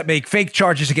whistleblowers that make fake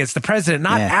charges against the president,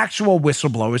 not actual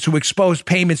whistleblowers who expose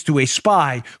payments to a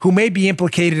spy who may be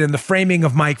implicated in the framing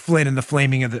of Mike Flynn and the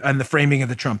framing of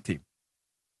the Trump team.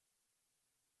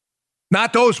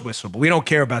 Not those whistleblowers. We don't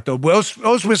care about those.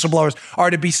 Those whistleblowers are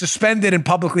to be suspended and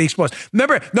publicly exposed.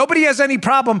 Remember, nobody has any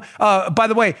problem, by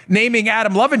the way, naming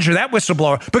Adam Lovinger, that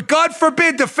whistleblower. But God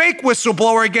forbid the fake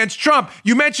whistleblower against Trump.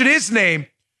 You mentioned his name.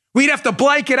 We'd have to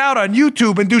blank it out on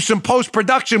YouTube and do some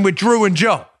post-production with Drew and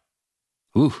Joe.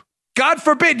 Ooh. God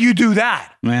forbid you do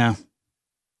that. Yeah.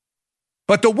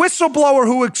 But the whistleblower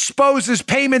who exposes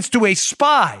payments to a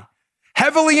spy,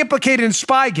 heavily implicated in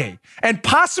Spygate, and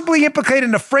possibly implicated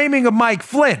in the framing of Mike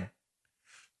Flynn.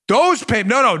 Those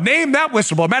payments, name that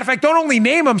whistleblower. Matter of fact, don't only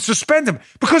name him, suspend him,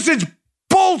 because it's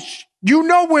bullshit. You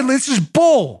know where this is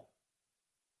bull.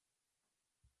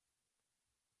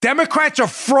 Democrats are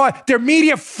fraud. They're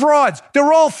media frauds.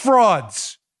 They're all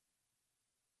frauds.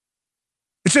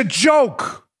 It's a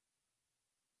joke.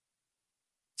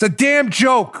 It's a damn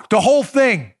joke. The whole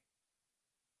thing.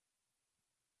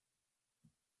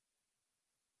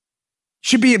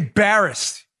 Should be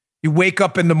embarrassed. You wake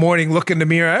up in the morning, look in the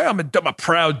mirror. I'm a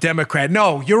proud Democrat.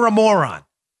 No, you're a moron.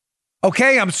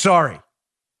 Okay, I'm sorry.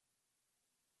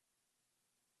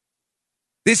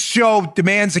 This show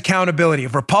demands accountability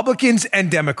of Republicans and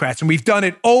Democrats, and we've done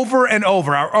it over and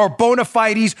over. Our bona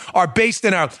fides are based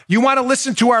in our... You want to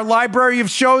listen to our library of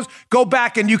shows? Go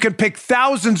back and you can pick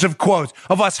thousands of quotes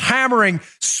of us hammering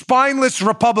spineless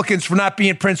Republicans for not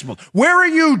being principled. Where are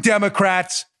you,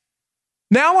 Democrats?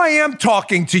 Now I am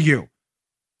talking to you.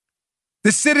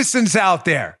 The citizens out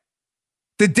there.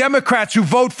 The Democrats who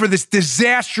vote for this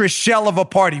disastrous shell of a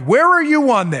party. Where are you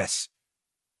on this?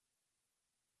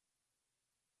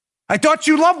 I thought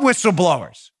you loved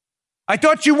whistleblowers. I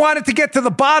thought you wanted to get to the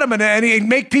bottom and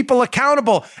make people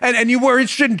accountable. And you were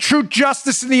interested in true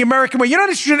justice in the American way. You're not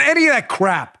interested in any of that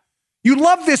crap. You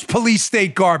love this police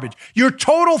state garbage. You're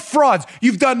total frauds.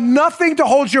 You've done nothing to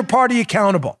hold your party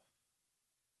accountable.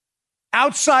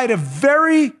 Outside of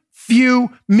very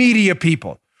few media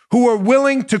people who are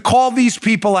willing to call these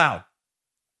people out.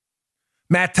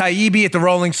 Matt Taibbi at the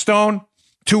Rolling Stone,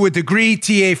 to a degree,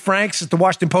 T.A. Franks at the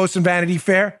Washington Post and Vanity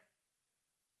Fair.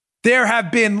 There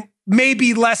have been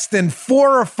maybe less than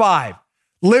 4 or 5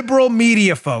 liberal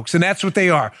media folks, and that's what they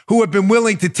are, who have been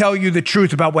willing to tell you the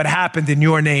truth about what happened in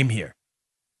your name here.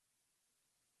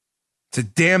 It's a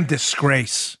damn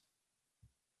disgrace.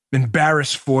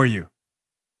 Embarrassed for you.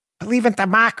 Believe in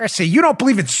democracy. You don't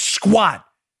believe in squat.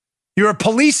 You're a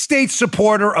police state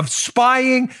supporter of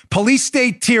spying, police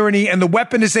state tyranny, and the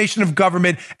weaponization of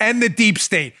government and the deep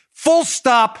state. Full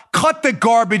stop. Cut the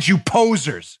garbage, you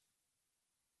posers.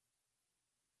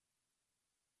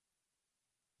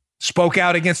 Spoke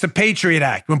out against the Patriot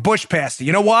Act when Bush passed it.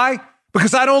 You know why?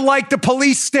 Because I don't like the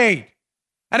police state.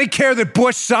 I didn't care that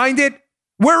Bush signed it.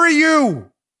 Where are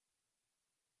you?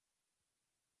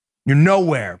 You're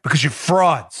nowhere because you're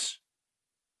frauds.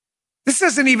 This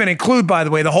doesn't even include, by the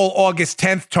way, the whole August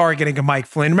 10th targeting of Mike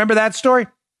Flynn. Remember that story?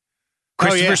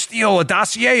 Christopher Steele, a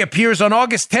dossier appears on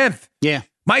August 10th. Yeah.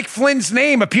 Mike Flynn's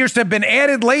name appears to have been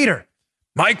added later.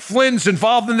 Mike Flynn's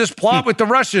involved in this plot with the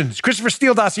Russians. Christopher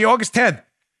Steele dossier, August 10th.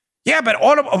 Yeah,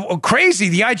 but crazy.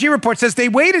 The IG report says they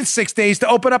waited 6 days to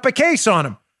open up a case on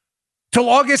him till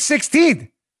August 16th.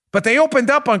 But they opened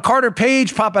up on Carter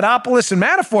Page, Papadopoulos, and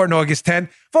Manafort on August 10th.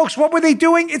 Folks, what were they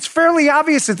doing? It's fairly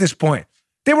obvious at this point.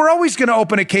 They were always going to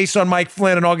open a case on Mike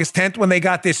Flynn on August 10th when they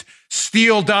got this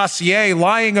Steele dossier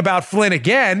lying about Flynn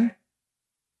again.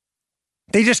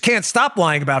 They just can't stop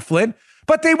lying about Flynn.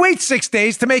 But they wait 6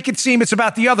 days to make it seem it's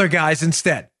about the other guys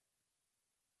instead.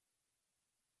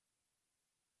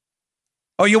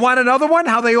 Oh, you want another one?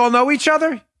 How they all know each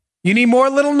other? You need more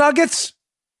little nuggets?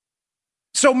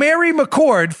 So Mary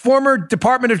McCord, former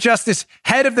Department of Justice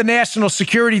head of the National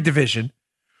Security Division,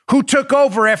 who took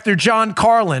over after John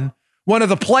Carlin, one of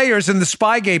the players in the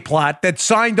Spygate plot that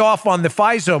signed off on the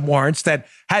FISA warrants that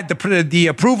had the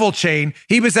approval chain.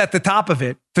 He was at the top of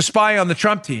it to spy on the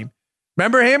Trump team.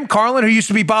 Remember him, Carlin, who used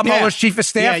to be Bob Mueller's chief of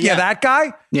staff? Yeah, that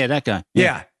guy? Yeah, that guy.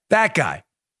 Yeah, that guy.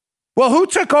 Well, who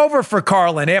took over for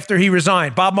Carlin after he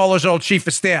resigned? Bob Mueller's old chief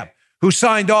of staff, who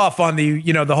signed off on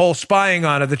the whole spying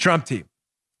on of the Trump team.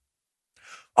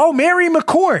 Oh, Mary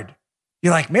McCord.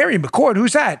 You're like, Mary McCord,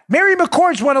 who's that? Mary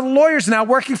McCord's one of the lawyers now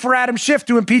working for Adam Schiff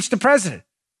to impeach the president.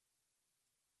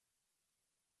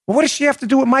 Well, what does she have to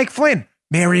do with Mike Flynn?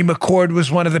 Mary McCord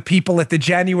was one of the people at the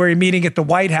January meeting at the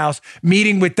White House,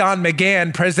 meeting with Don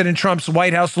McGahn, President Trump's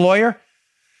White House lawyer,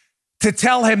 to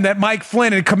tell him that Mike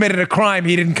Flynn had committed a crime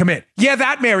he didn't commit. Yeah,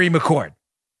 that Mary McCord.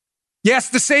 Yes,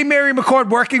 the same Mary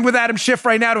McCord working with Adam Schiff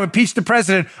right now to impeach the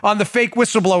president on the fake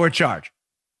whistleblower charge.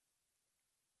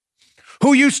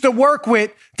 Who used to work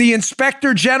with the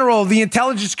Inspector General of the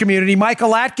intelligence community,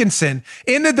 Michael Atkinson,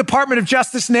 in the Department of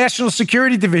Justice National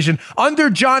Security Division under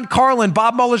John Carlin,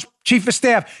 Bob Mueller's chief of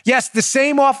staff. Yes, the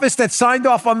same office that signed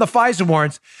off on the FISA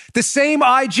warrants, the same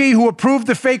IG who approved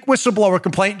the fake whistleblower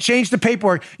complaint and changed the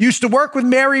paperwork, used to work with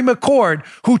Mary McCord,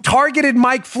 who targeted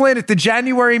Mike Flynn at the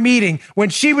January meeting when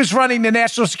she was running the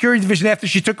National Security Division after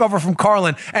she took over from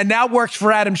Carlin, and now works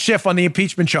for Adam Schiff on the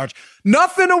impeachment charge.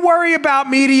 Nothing to worry about,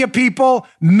 media people.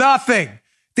 Nothing.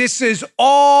 This is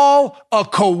all a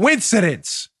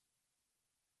coincidence.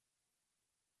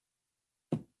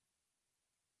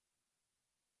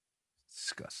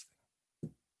 Disgusting.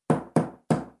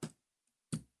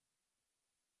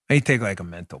 I take like a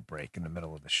mental break in the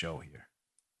middle of the show here.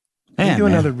 Can you do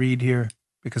another read here?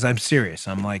 Because I'm serious.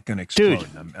 I'm like going to explode.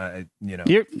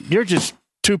 Dude, you're just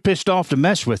too pissed off to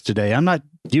mess with today. I'm not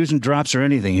using drops or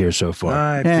anything here so far.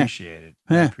 I appreciate it.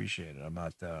 I appreciate it. I'm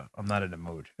not in the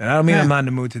mood. And I don't mean I'm not in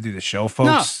the mood to do the show,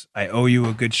 folks. No. I owe you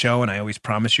a good show, and I always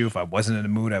promise you if I wasn't in the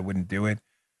mood, I wouldn't do it.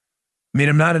 I mean,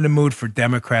 I'm not in the mood for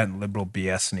Democrat and liberal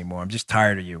BS anymore. I'm just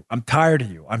tired of you. I'm tired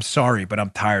of you. I'm sorry, but I'm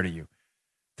tired of you.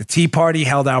 The Tea Party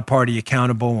held our party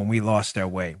accountable when we lost our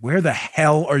way. Where the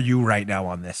hell are you right now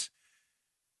on this?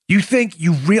 You think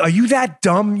are you that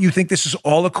dumb? You think this is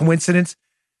all a coincidence?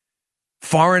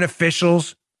 Foreign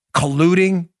officials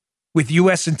colluding with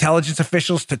U.S. intelligence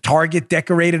officials to target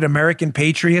decorated American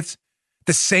patriots?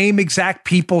 The same exact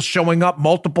people showing up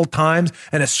multiple times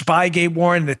in a Spygate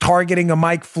warrant, the targeting of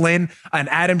Mike Flynn, and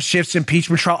Adam Schiff's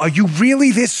impeachment trial. Are you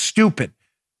really this stupid?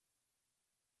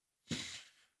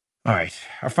 All right.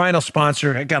 Our final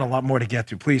sponsor. I got a lot more to get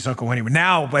to. Please don't go anywhere.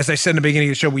 Now, as I said in the beginning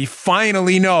of the show, we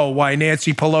finally know why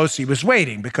Nancy Pelosi was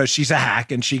waiting, because she's a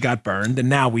hack and she got burned. And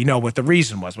now we know what the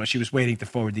reason was, why she was waiting to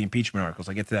forward the impeachment articles.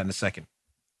 I'll get to that in a second.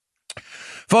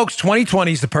 Folks,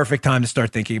 2020 is the perfect time to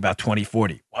start thinking about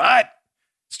 2040. What?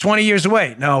 It's 20 years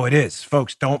away. No, it is.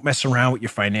 Folks, don't mess around with your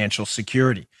financial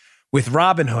security. With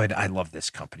Robinhood, I love this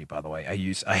company, by the way.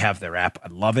 I have their app. I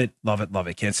love it, love it, love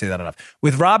it. Can't say that enough.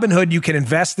 With Robinhood, you can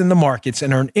invest in the markets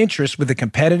and earn interest with a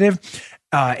competitive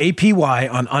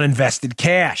APY on uninvested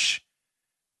cash.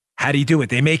 How do you do it?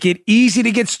 They make it easy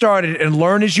to get started and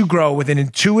learn as you grow with an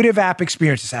intuitive app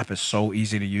experience. This app is so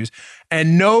easy to use.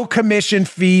 And no commission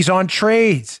fees on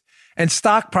trades. And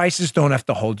stock prices don't have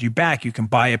to hold you back. You can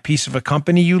buy a piece of a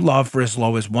company you love for as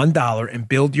low as $1 and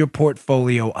build your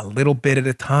portfolio a little bit at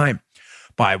a time.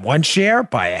 Buy one share,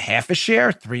 buy a half a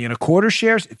share, 3 1/4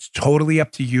 shares. It's totally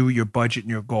up to you, your budget,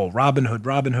 and your goal. Robinhood,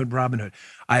 Robinhood, Robinhood.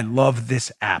 I love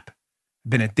this app. I've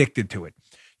been addicted to it.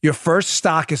 Your first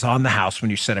stock is on the house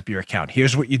when you set up your account.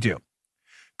 Here's what you do.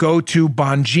 Go to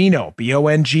Bongino,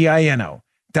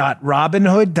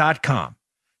 BONGINO.robinhood.com.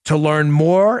 to learn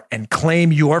more and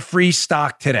claim your free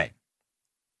stock today.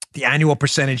 The annual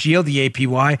percentage yield, the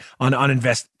APY, on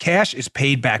uninvested cash is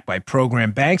paid back by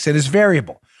program banks and is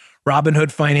variable.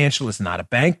 Robinhood Financial is not a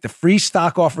bank. The free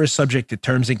stock offer is subject to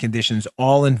terms and conditions.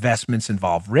 All investments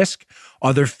involve risk.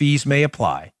 Other fees may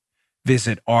apply.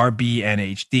 Visit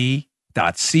rbnhd.co/fees.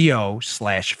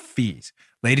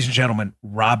 Ladies and gentlemen,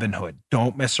 Robinhood.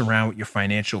 Don't mess around with your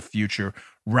financial future.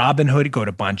 Robinhood, go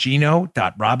to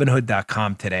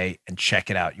bongino.robinhood.com today and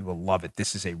check it out. You will love it.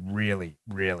 This is a really,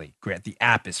 really great. The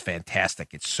app is fantastic.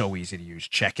 It's so easy to use.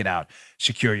 Check it out.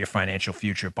 Secure your financial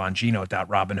future.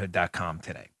 Bongino.robinhood.com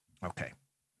today. Okay,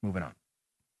 moving on.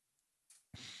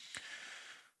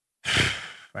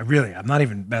 I'm not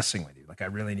even messing with you. Like, I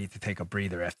really need to take a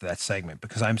breather after that segment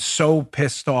because I'm so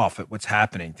pissed off at what's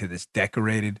happening to this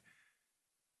decorated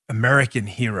American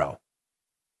hero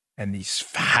and these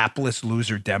hapless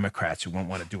loser Democrats who won't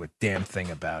want to do a damn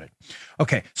thing about it.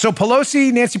 Okay, so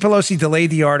Nancy Pelosi delayed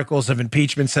the articles of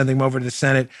impeachment, sending them over to the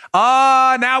Senate.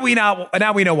 Now we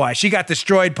know why. She got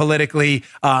destroyed politically.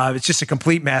 It's just a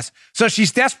complete mess. So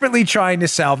she's desperately trying to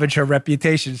salvage her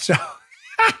reputation. So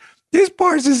this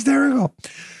part's hysterical.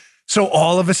 So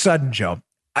all of a sudden, Joe,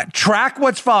 track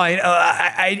what's following.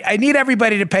 I need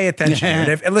everybody to pay attention.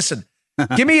 And listen.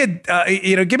 Give me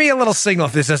a little signal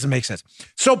if this doesn't make sense.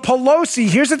 So Pelosi,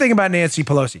 here's the thing about Nancy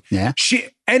Pelosi. Yeah.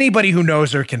 Anybody who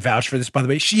knows her can vouch for this, by the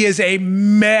way. She is a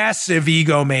massive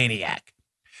egomaniac.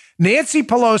 Nancy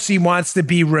Pelosi wants to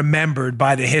be remembered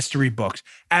by the history books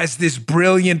as this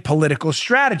brilliant political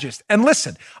strategist. And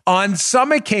listen, on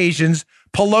some occasions,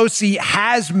 Pelosi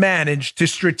has managed to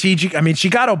she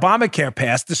got Obamacare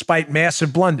passed despite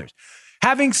massive blunders.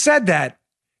 Having said that,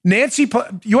 Nancy,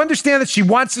 you understand that she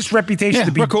wants this reputation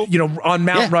to be, cool. On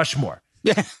Mount Rushmore.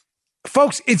 Yeah.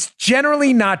 Folks, it's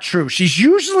generally not true.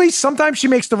 Sometimes she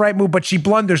makes the right move, but she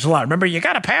blunders a lot. Remember, you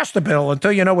got to pass the bill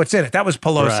until you know what's in it. That was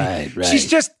Pelosi.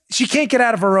 Right. She can't get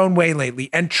out of her own way lately.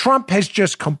 And Trump has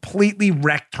just completely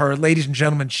wrecked her. Ladies and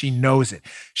gentlemen, she knows it.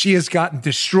 She has gotten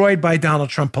destroyed by Donald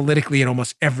Trump politically at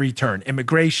almost every turn.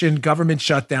 Immigration, government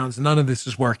shutdowns, none of this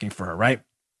is working for her, right?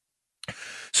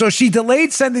 So she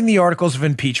delayed sending the articles of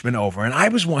impeachment over, and I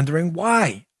was wondering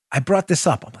why. I brought this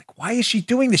up. I'm like, why is she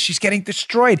doing this? She's getting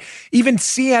destroyed. Even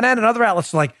CNN and other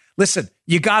outlets are like, listen,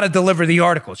 you got to deliver the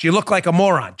articles. You look like a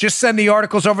moron. Just send the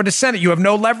articles over to Senate. You have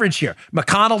no leverage here.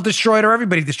 McConnell destroyed her.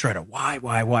 Everybody destroyed her.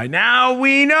 Why? Now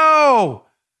we know.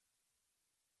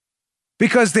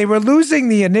 Because they were losing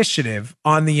the initiative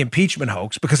on the impeachment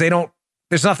hoax because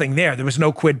there's nothing there. There was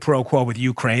no quid pro quo with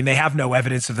Ukraine. They have no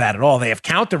evidence of that at all. They have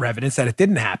counter evidence that it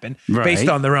didn't happen based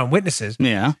on their own witnesses.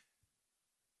 Yeah.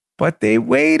 But they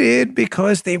waited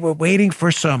because they were waiting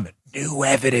for some new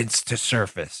evidence to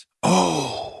surface.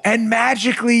 Oh. And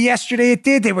magically yesterday it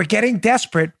did. They were getting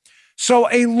desperate. So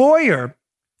a lawyer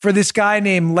for this guy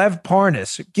named Lev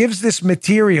Parnas gives this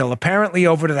material apparently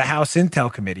over to the House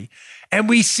Intel Committee. And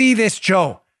we see this,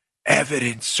 Joe,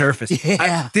 evidence surface.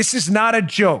 Yeah. This is not a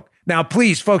joke. Now,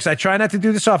 please, folks, I try not to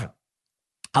do this often.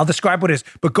 I'll describe what it is,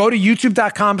 but go to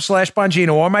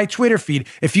youtube.com/Bongino or my Twitter feed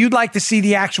if you'd like to see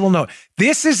the actual note.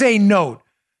 This is a note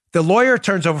the lawyer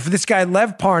turns over for this guy,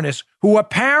 Lev Parnas, who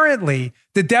apparently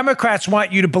the Democrats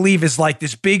want you to believe is like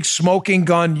this big smoking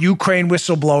gun Ukraine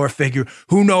whistleblower figure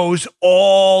who knows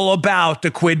all about the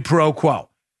quid pro quo.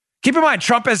 Keep in mind,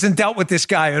 Trump hasn't dealt with this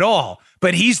guy at all,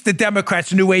 but he's the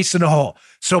Democrats' new ace in the hole.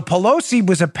 So Pelosi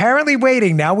was apparently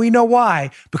waiting. Now we know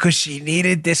why, because she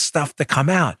needed this stuff to come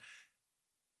out.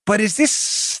 But is this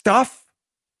stuff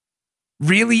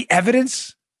really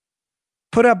evidence?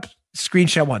 Put up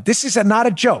screenshot 1. This is not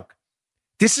a joke.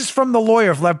 This is from the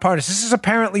lawyer of Lev Parnas. This is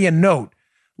apparently a note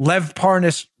Lev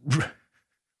Parnas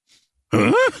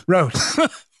wrote.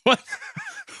 What?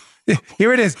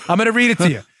 Here it is. I'm going to read it to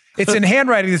you. It's in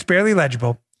handwriting that's barely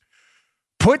legible.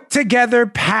 Put together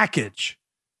package.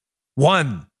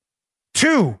 1,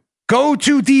 2, go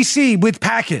to DC with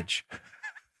package.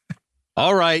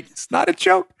 All right. It's not a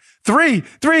joke. 3,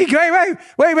 wait,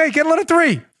 get a little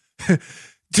 3.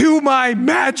 Do my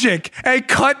magic, a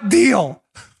cut deal.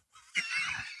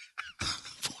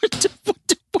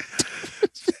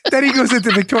 Then he goes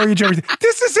into Victoria Jersey.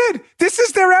 This is it. This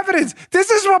is their evidence. This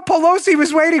is what Pelosi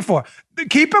was waiting for.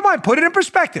 Keep in mind, put it in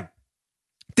perspective.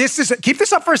 Keep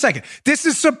this up for a second. This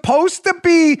is supposed to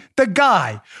be the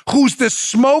guy who's the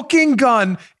smoking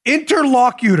gun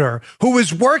interlocutor who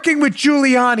is working with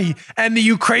Giuliani and the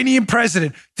Ukrainian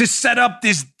president to set up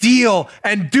this deal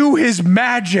and do his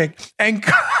magic and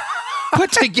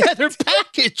put together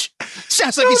package.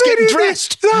 Sounds like he's getting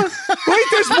dressed. Wait,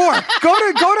 there's more. Go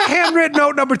to handwritten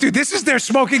note number 2. This is their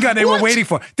smoking gun they were waiting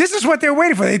for. This is what they're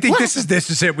waiting for. They think this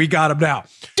is it. We got him now.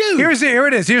 Dude. Here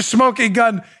it is. Here's smoking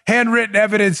gun handwritten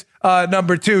evidence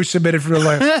number 2 submitted from the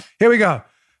lawyer. Here we go.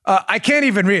 I can't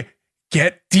even read.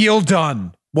 Get deal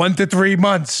done. 1 to 3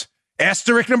 months.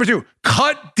 Asterisk number 2.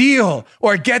 Cut deal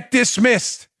or get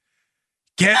dismissed.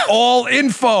 Get all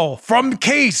info from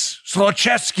case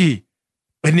Zlochevsky.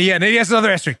 In the end, he has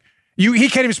another asterisk. He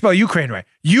can't even spell Ukraine right.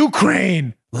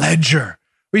 Ukraine ledger.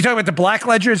 We talking about the black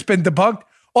ledger? It's been debunked.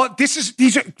 Oh,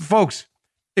 these are folks.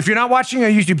 If you're not watching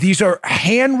on YouTube, these are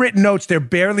handwritten notes. They're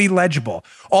barely legible.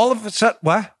 All of a sudden,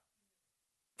 what?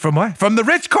 From what? From the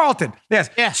Ritz-Carlton. Yes.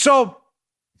 Yeah. So,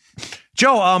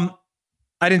 Joe,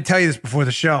 I didn't tell you this before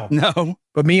the show. No.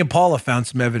 But me and Paula found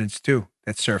some evidence too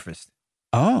that surfaced.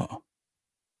 Oh.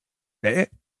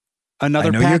 Another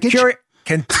I know package? You're curious.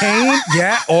 Contain,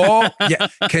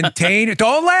 contain.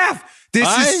 Don't laugh. This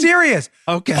is serious.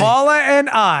 Okay. Paula and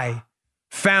I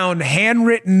found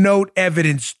handwritten note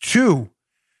evidence too,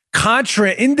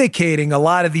 contraindicating a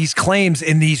lot of these claims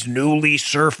in these newly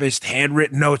surfaced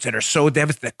handwritten notes that are so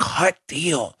devastating. The cut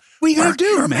deal. What are you going to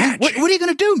do, man? What are you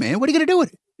going to do, man? What are you going to do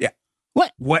with it? Yeah.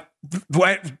 What?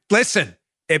 Listen,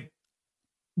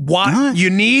 you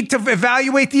need to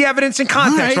evaluate the evidence in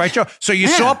context, right, Joe? So you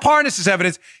saw Parnas'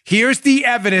 evidence. Here's the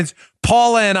evidence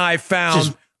Paula and I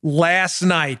found last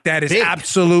night that is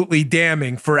absolutely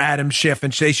damning for Adam Schiff,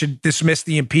 and they should dismiss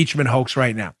the impeachment hoax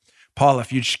right now. Paula,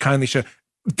 if you kindly show.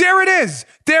 There it is.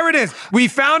 We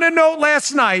found a note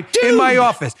last night in my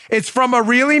office. It's from a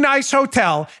really nice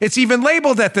hotel. It's even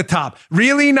labeled at the top,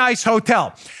 really nice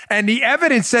hotel. And the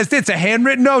evidence says it's a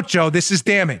handwritten note, Joe. This is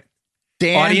damning.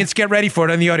 Dan. Audience, get ready for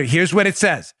it on the audio. Here's what it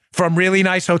says from really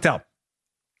nice hotel.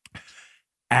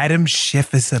 Adam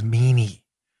Schiff is a meanie,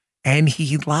 and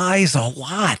he lies a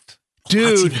lot.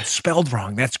 Dude. It's even spelled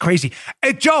wrong. That's crazy.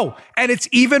 Joe, and it's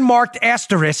even marked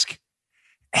asterisk.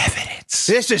 Evidence.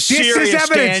 This is serious,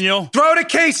 Daniel. Throw the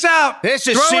case out. This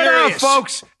is Throw serious. it out,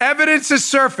 folks. Evidence is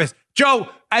surfaced. Joe,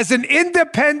 as an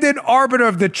independent arbiter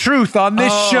of the truth on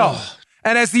this show,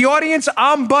 and as the audience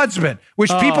ombudsman,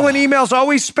 which people in emails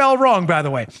always spell wrong, by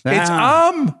the way. It's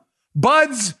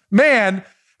ombudsman.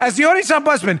 As the audience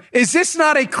ombudsman, is this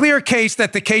not a clear case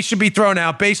that the case should be thrown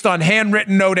out based on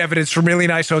handwritten note evidence from really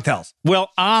nice hotels? Well,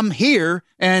 I'm here,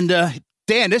 and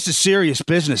Dan, this is serious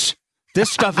business.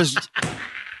 This stuff is...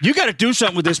 You got to do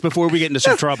something with this before we get into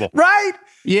some trouble. Right?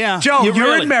 Yeah. Joe,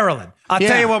 you're in Maryland. I'll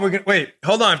tell you what we're going to... Wait,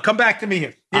 hold on. Come back to me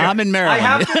here. I'm in Maryland. I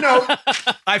have the note.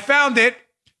 I found it.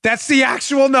 That's the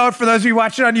actual note for those of you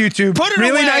watching on YouTube. Put it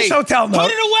really away. Nice hotel note.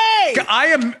 Put it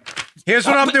away. Here's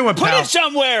what I'm doing, pal. Put it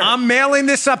somewhere. I'm mailing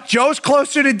this up. Joe's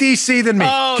closer to D.C. than me.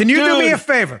 Can you do me a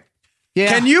favor? Yeah.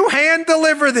 Can you hand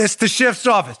deliver this to Schiff's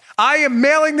office? I am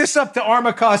mailing this up to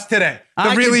Armacost today.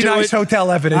 The really nice hotel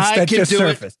evidence that just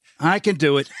surfaced. I can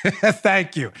do it.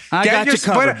 Thank you. I got you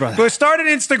covered, brother. We'll start an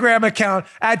Instagram account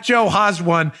at Joe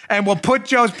Has1, and we'll put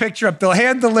Joe's picture up. They'll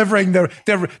hand delivering the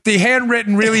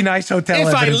handwritten, really nice hotel if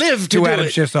evidence I live to Adam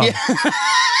do Schiff's office.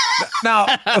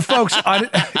 Now, folks,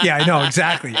 I know,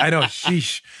 exactly. I know.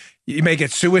 Sheesh. You may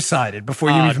get suicided before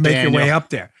you even make your way up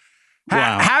there.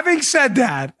 Wow. Having said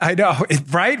that, I know,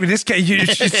 right? With this case,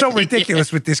 it's so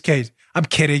ridiculous with this case. I'm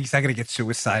kidding. He's not going to get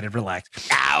suicided. Relax.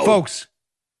 Ow. Folks,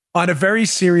 on a very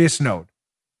serious note,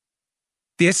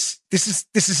 this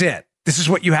is it. This is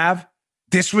what you have.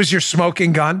 This was your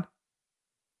smoking gun.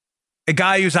 A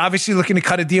guy who's obviously looking to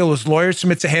cut a deal. His lawyer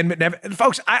submits a handwritten evidence.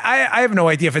 Folks, I have no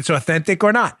idea if it's authentic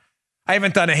or not. I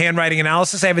haven't done a handwriting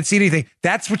analysis. I haven't seen anything.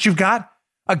 That's what you've got?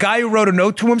 A guy who wrote a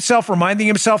note to himself reminding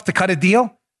himself to cut a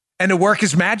deal and to work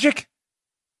his magic?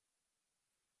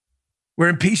 We're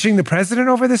impeaching the president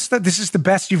over this stuff. This is the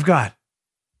best you've got.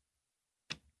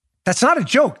 That's not a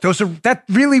joke. That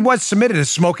really was submitted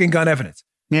as smoking gun evidence.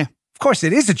 Yeah. Of course,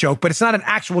 it is a joke, but it's not an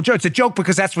actual joke. It's a joke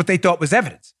because that's what they thought was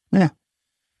evidence. Yeah.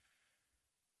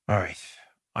 All right.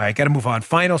 Got to move on.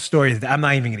 Final story. I'm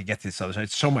not even going to get to this other side.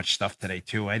 It's so much stuff today,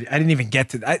 too. I didn't even get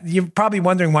to you're probably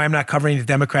wondering why I'm not covering the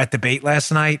Democrat debate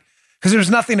last night. Because there was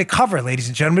nothing to cover, ladies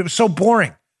and gentlemen. It was so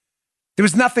boring. There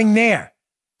was nothing there.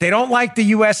 They don't like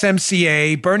the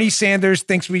USMCA. Bernie Sanders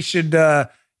thinks we should,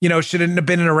 shouldn't have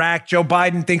been in Iraq. Joe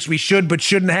Biden thinks we should, but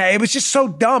shouldn't have. It was just so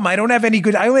dumb. I don't have any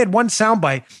good. I only had one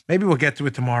soundbite. Maybe we'll get to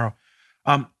it tomorrow.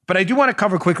 But I do want to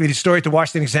cover quickly the story at the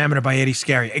Washington Examiner by Eddie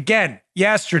Scarry. Again,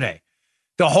 yesterday,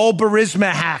 the whole Burisma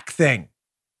hack thing.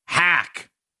 Hack.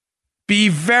 Be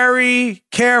very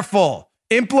careful.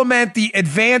 Implement the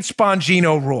advanced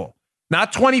Bongino rule.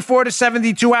 Not 24 to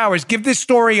 72 hours. Give this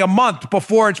story a month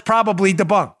before it's probably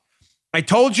debunked. I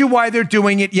told you why they're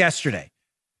doing it yesterday.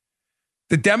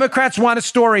 The Democrats want a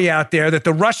story out there that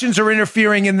the Russians are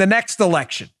interfering in the next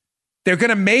election. They're going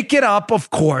to make it up, of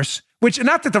course, which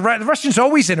not that the Russians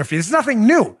always interfere. It's nothing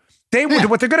new.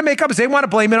 What they're going to make up is they want to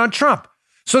blame it on Trump.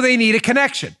 So they need a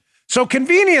connection. So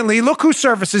conveniently, look who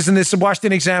surfaces in this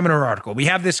Washington Examiner article. We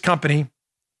have this company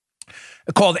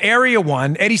called Area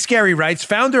One. Eddie Scarry writes,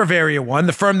 founder of Area One,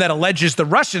 the firm that alleges the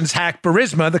Russians hacked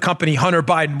Burisma, the company Hunter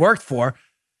Biden worked for,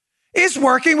 is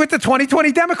working with the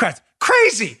 2020 Democrats.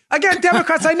 Crazy. Again,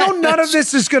 Democrats, I know none of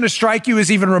this is going to strike you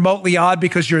as even remotely odd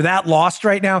because you're that lost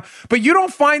right now, but you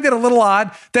don't find it a little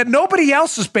odd that nobody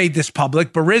else has made this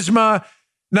public. Burisma,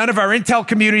 none of our intel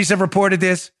communities have reported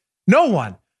this. No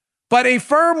one. But a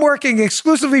firm working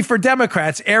exclusively for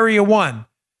Democrats, Area One,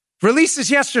 releases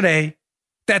yesterday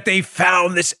that they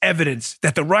found this evidence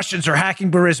that the Russians are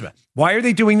hacking Burisma. Why are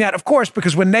they doing that? Of course,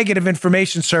 because when negative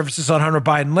information surfaces on Hunter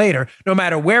Biden later, no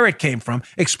matter where it came from,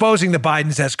 exposing the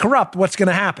Bidens as corrupt, what's going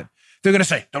to happen? They're going to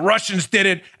say, the Russians did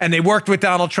it and they worked with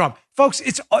Donald Trump. Folks,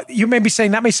 you may be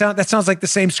saying that sounds like the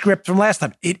same script from last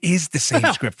time. It is the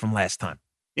same script from last time.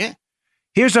 Yeah.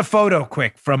 Here's a photo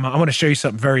quick from, I want to show you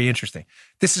something very interesting.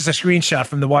 This is a screenshot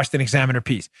from the Washington Examiner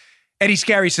piece. Eddie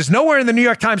Scarry says, nowhere in the New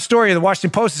York Times story or the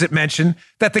Washington Post is it mentioned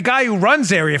that the guy who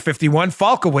runs Area 51,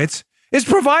 Falkowitz, is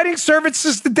providing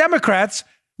services to Democrats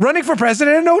running for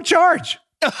president at no charge.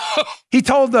 He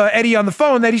told Eddie on the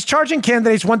phone that he's charging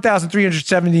candidates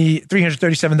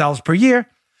 $1,337 per year,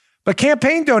 but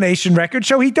campaign donation records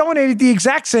show he donated the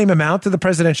exact same amount to the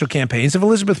presidential campaigns of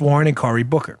Elizabeth Warren and Cory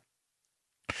Booker.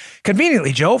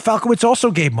 Conveniently, Joe, Falkowitz also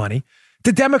gave money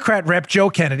to Democrat Rep.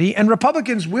 Joe Kennedy and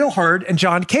Republicans Will Hurd and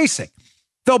John Kasich,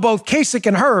 though both Kasich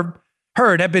and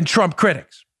Hurd have been Trump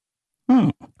critics.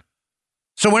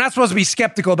 So we're not supposed to be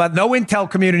skeptical about no intel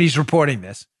communities reporting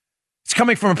this. It's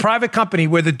coming from a private company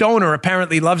where the donor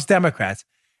apparently loves Democrats.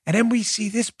 And then we see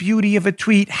this beauty of a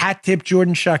tweet, hat tip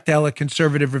Jordan Schachtel, a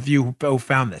conservative review who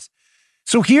found this.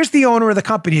 So here's the owner of the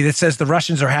company that says the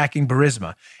Russians are hacking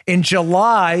Burisma. In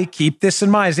July, keep this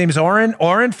in mind, his name is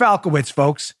Oren Falkowitz,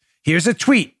 folks. Here's a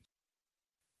tweet.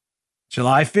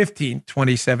 July 15,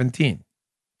 2017.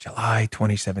 July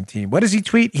 2017. What does he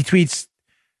tweet? He tweets,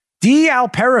 D.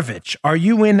 Alperovich, are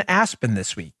you in Aspen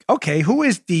this week? Okay, who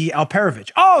is D. Alperovich?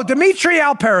 Oh, Dmitry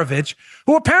Alperovich,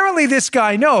 who apparently this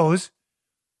guy knows,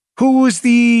 who is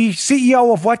the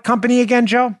CEO of what company again,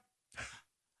 Joe?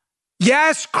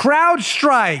 Yes,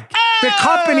 CrowdStrike, the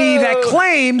company that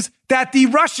claims that the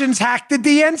Russians hacked the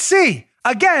DNC.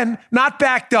 Again, not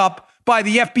backed up by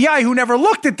the FBI, who never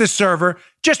looked at the server,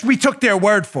 just we took their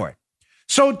word for it.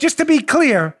 So just to be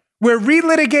clear, we're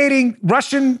relitigating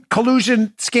Russian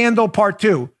collusion scandal part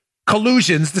 2.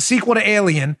 Collusions, the sequel to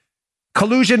Alien.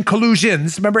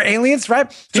 Collusions. Remember Aliens,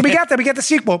 right? So we got that. We get the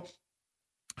sequel.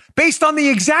 Based on the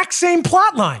exact same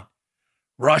plot line.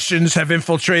 Russians have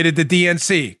infiltrated the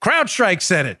DNC. CrowdStrike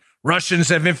said it. Russians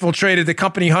have infiltrated the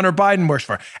company Hunter Biden works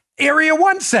for. Area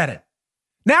One said it.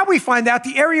 Now we find out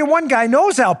the Area One guy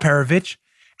knows Alperovich,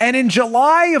 and in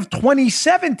July of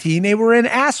 2017, they were in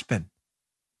Aspen.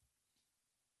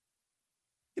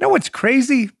 You know what's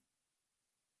crazy?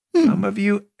 Some of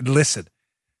you, listen,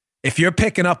 if you're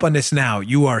picking up on this now,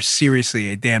 you are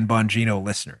seriously a Dan Bongino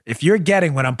listener. If you're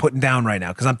getting what I'm putting down right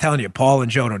now, because I'm telling you, Paul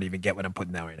and Joe don't even get what I'm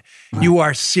putting down right now. You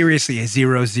are seriously a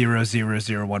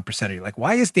 0.0001%. You're like,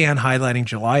 why is Dan highlighting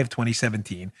July of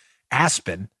 2017,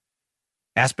 Aspen,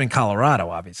 Colorado,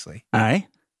 obviously. All right.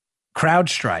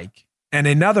 CrowdStrike, and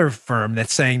another firm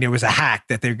that's saying there was a hack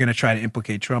that they're going to try to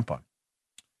implicate Trump on.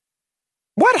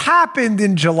 What happened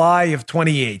in July of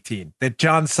 2018 that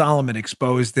John Solomon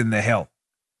exposed in The Hill?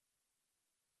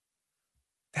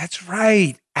 That's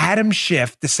right. Adam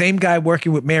Schiff, the same guy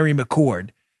working with Mary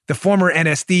McCord, the former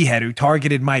NSD head who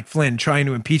targeted Mike Flynn trying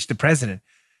to impeach the president,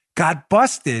 got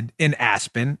busted in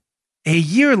Aspen a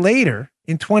year later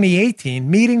in 2018,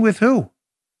 meeting with who?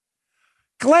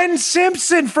 Glenn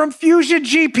Simpson from Fusion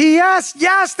GPS.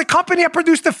 Yes, the company that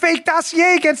produced the fake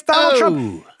dossier against Donald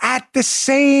Trump at the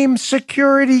same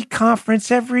security conference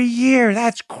every year.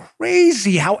 That's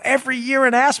crazy how every year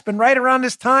in Aspen, right around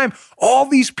this time, all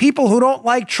these people who don't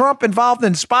like Trump involved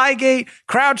in Spygate,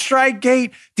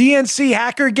 CrowdStrikeGate, DNC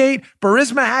Hackergate,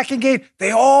 Burisma Hackingate, they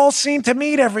all seem to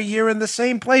meet every year in the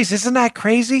same place. Isn't that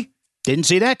crazy? Didn't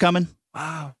see that coming.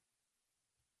 Wow.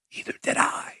 Neither did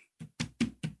I.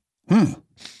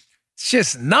 It's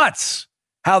just nuts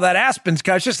how that Aspen's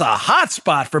got just a hot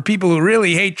spot for people who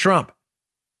really hate Trump.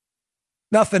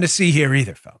 Nothing to see here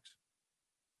either, folks.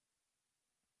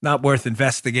 Not worth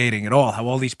investigating at all, how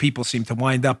all these people seem to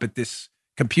wind up at this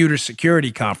computer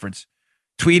security conference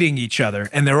tweeting each other,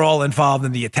 and they're all involved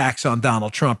in the attacks on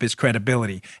Donald Trump, his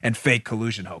credibility, and fake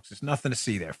collusion hoaxes. Nothing to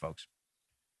see there, folks.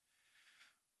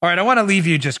 All right, I want to leave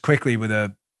you just quickly with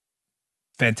a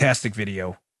fantastic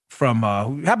video from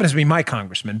who happens to be my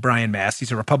congressman, Brian Mast.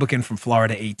 He's a Republican from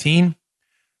Florida 18.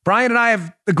 Brian and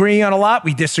I agree on a lot.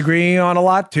 We disagree on a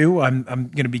lot too. I'm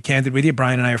going to be candid with you.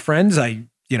 Brian and I are friends.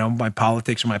 My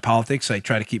politics are my politics. I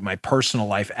try to keep my personal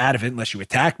life out of it. Unless you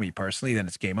attack me personally, then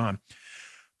it's game on.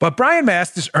 But Brian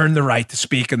Mast has earned the right to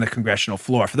speak on the congressional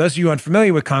floor. For those of you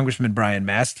unfamiliar with Congressman Brian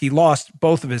Mast, he lost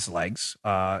both of his legs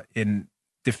in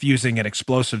defusing an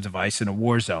explosive device in a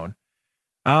war zone,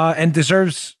 and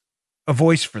deserves a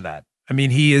voice for that. I mean,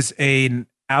 he is an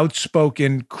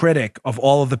outspoken critic of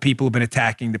all of the people who've been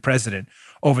attacking the president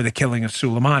over the killing of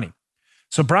Soleimani.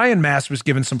 So Brian Mast was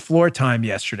given some floor time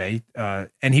yesterday,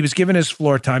 and he was given his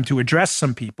floor time to address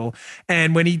some people.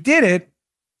 And when he did it,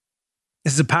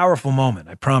 this is a powerful moment.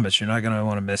 I promise you're not going to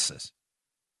want to miss this.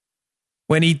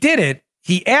 When he did it,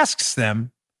 he asks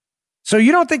them, so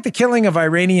you don't think the killing of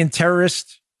Iranian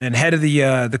terrorist and head of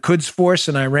the Quds force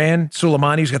in Iran,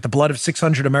 Soleimani, who's got the blood of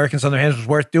 600 Americans on their hands, was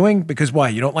worth doing? Because why?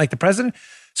 You don't like the president?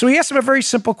 So he asked him a very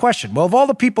simple question. Well, of all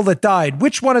the people that died,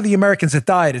 which one of the Americans that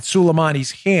died at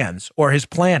Soleimani's hands or his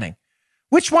planning,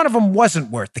 which one of them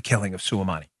wasn't worth the killing of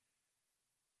Soleimani?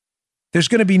 There's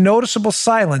going to be noticeable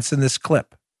silence in this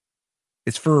clip.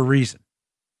 It's for a reason.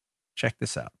 Check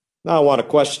this out. Now I want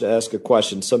to ask a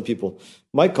question. Some people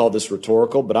might call this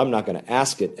rhetorical, but I'm not going to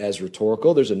ask it as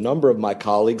rhetorical. There's a number of my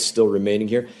colleagues still remaining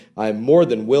here. I'm more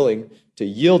than willing to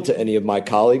yield to any of my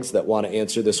colleagues that want to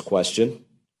answer this question.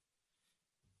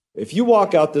 If you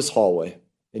walk out this hallway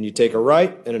and you take a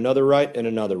right and another right and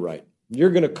another right, you're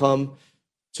going to come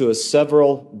to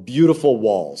several beautiful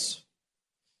walls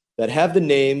that have the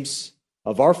names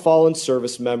of our fallen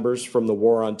service members from the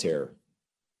War on Terror.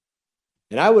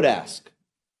 And I would ask,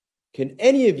 can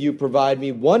any of you provide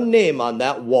me one name on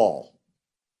that wall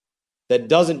that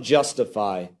doesn't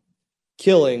justify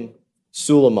killing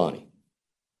Soleimani?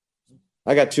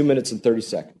 I got 2 minutes and 30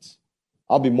 seconds.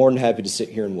 I'll be more than happy to sit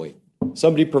here and wait.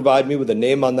 Somebody provide me with a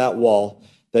name on that wall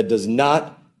that does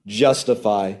not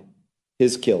justify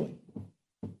his killing.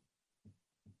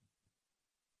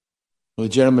 Well, the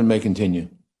gentleman may continue.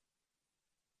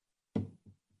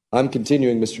 I'm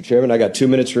continuing, Mr. Chairman. I got 2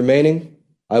 minutes remaining.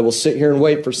 I will sit here and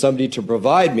wait for somebody to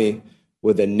provide me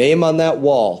with a name on that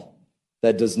wall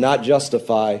that does not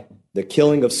justify the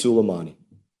killing of Soleimani.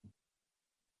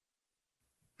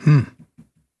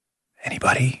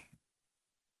 Anybody?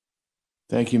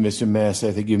 Thank you, Mr. Mast.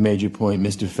 I think you made your point.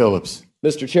 Mr. Phillips.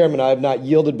 Mr. Chairman, I have not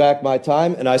yielded back my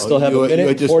time, and I still have a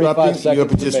minute and 45 seconds. You're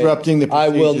disrupting the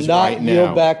procedures. I will not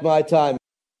yield back my time.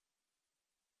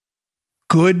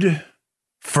 Good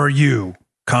for you,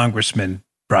 Congressman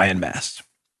Brian Mast.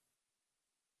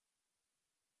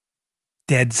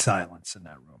 Dead silence in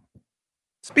that room.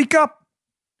 Speak up.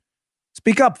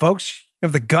 Speak up, folks. You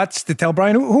have the guts to tell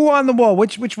Brian who on the wall,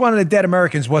 which one of the dead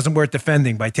Americans wasn't worth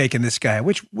defending by taking this guy?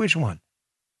 Which one?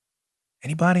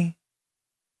 Anybody?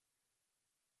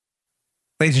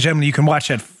 Ladies and gentlemen, you can watch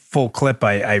that full clip.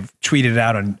 I've tweeted it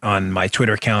out on my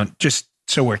Twitter account. Just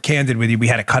so we're candid with you, we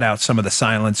had to cut out some of the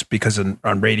silence because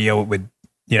on radio it would,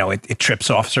 it trips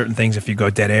off certain things if you go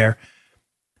dead air.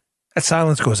 That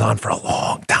silence goes on for a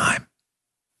long time.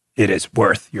 It is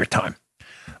worth your time.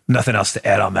 Nothing else to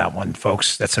add on that one,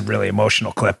 folks. That's a really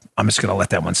emotional clip. I'm just going to let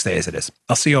that one stay as it is.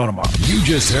 I'll see you all tomorrow. You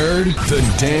just heard The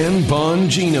Dan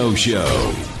Bongino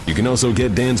Show. You can also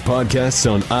get Dan's podcasts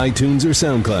on iTunes or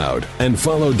SoundCloud. And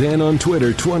follow Dan on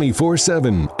Twitter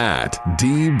 24/7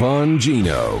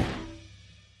 @DBongino.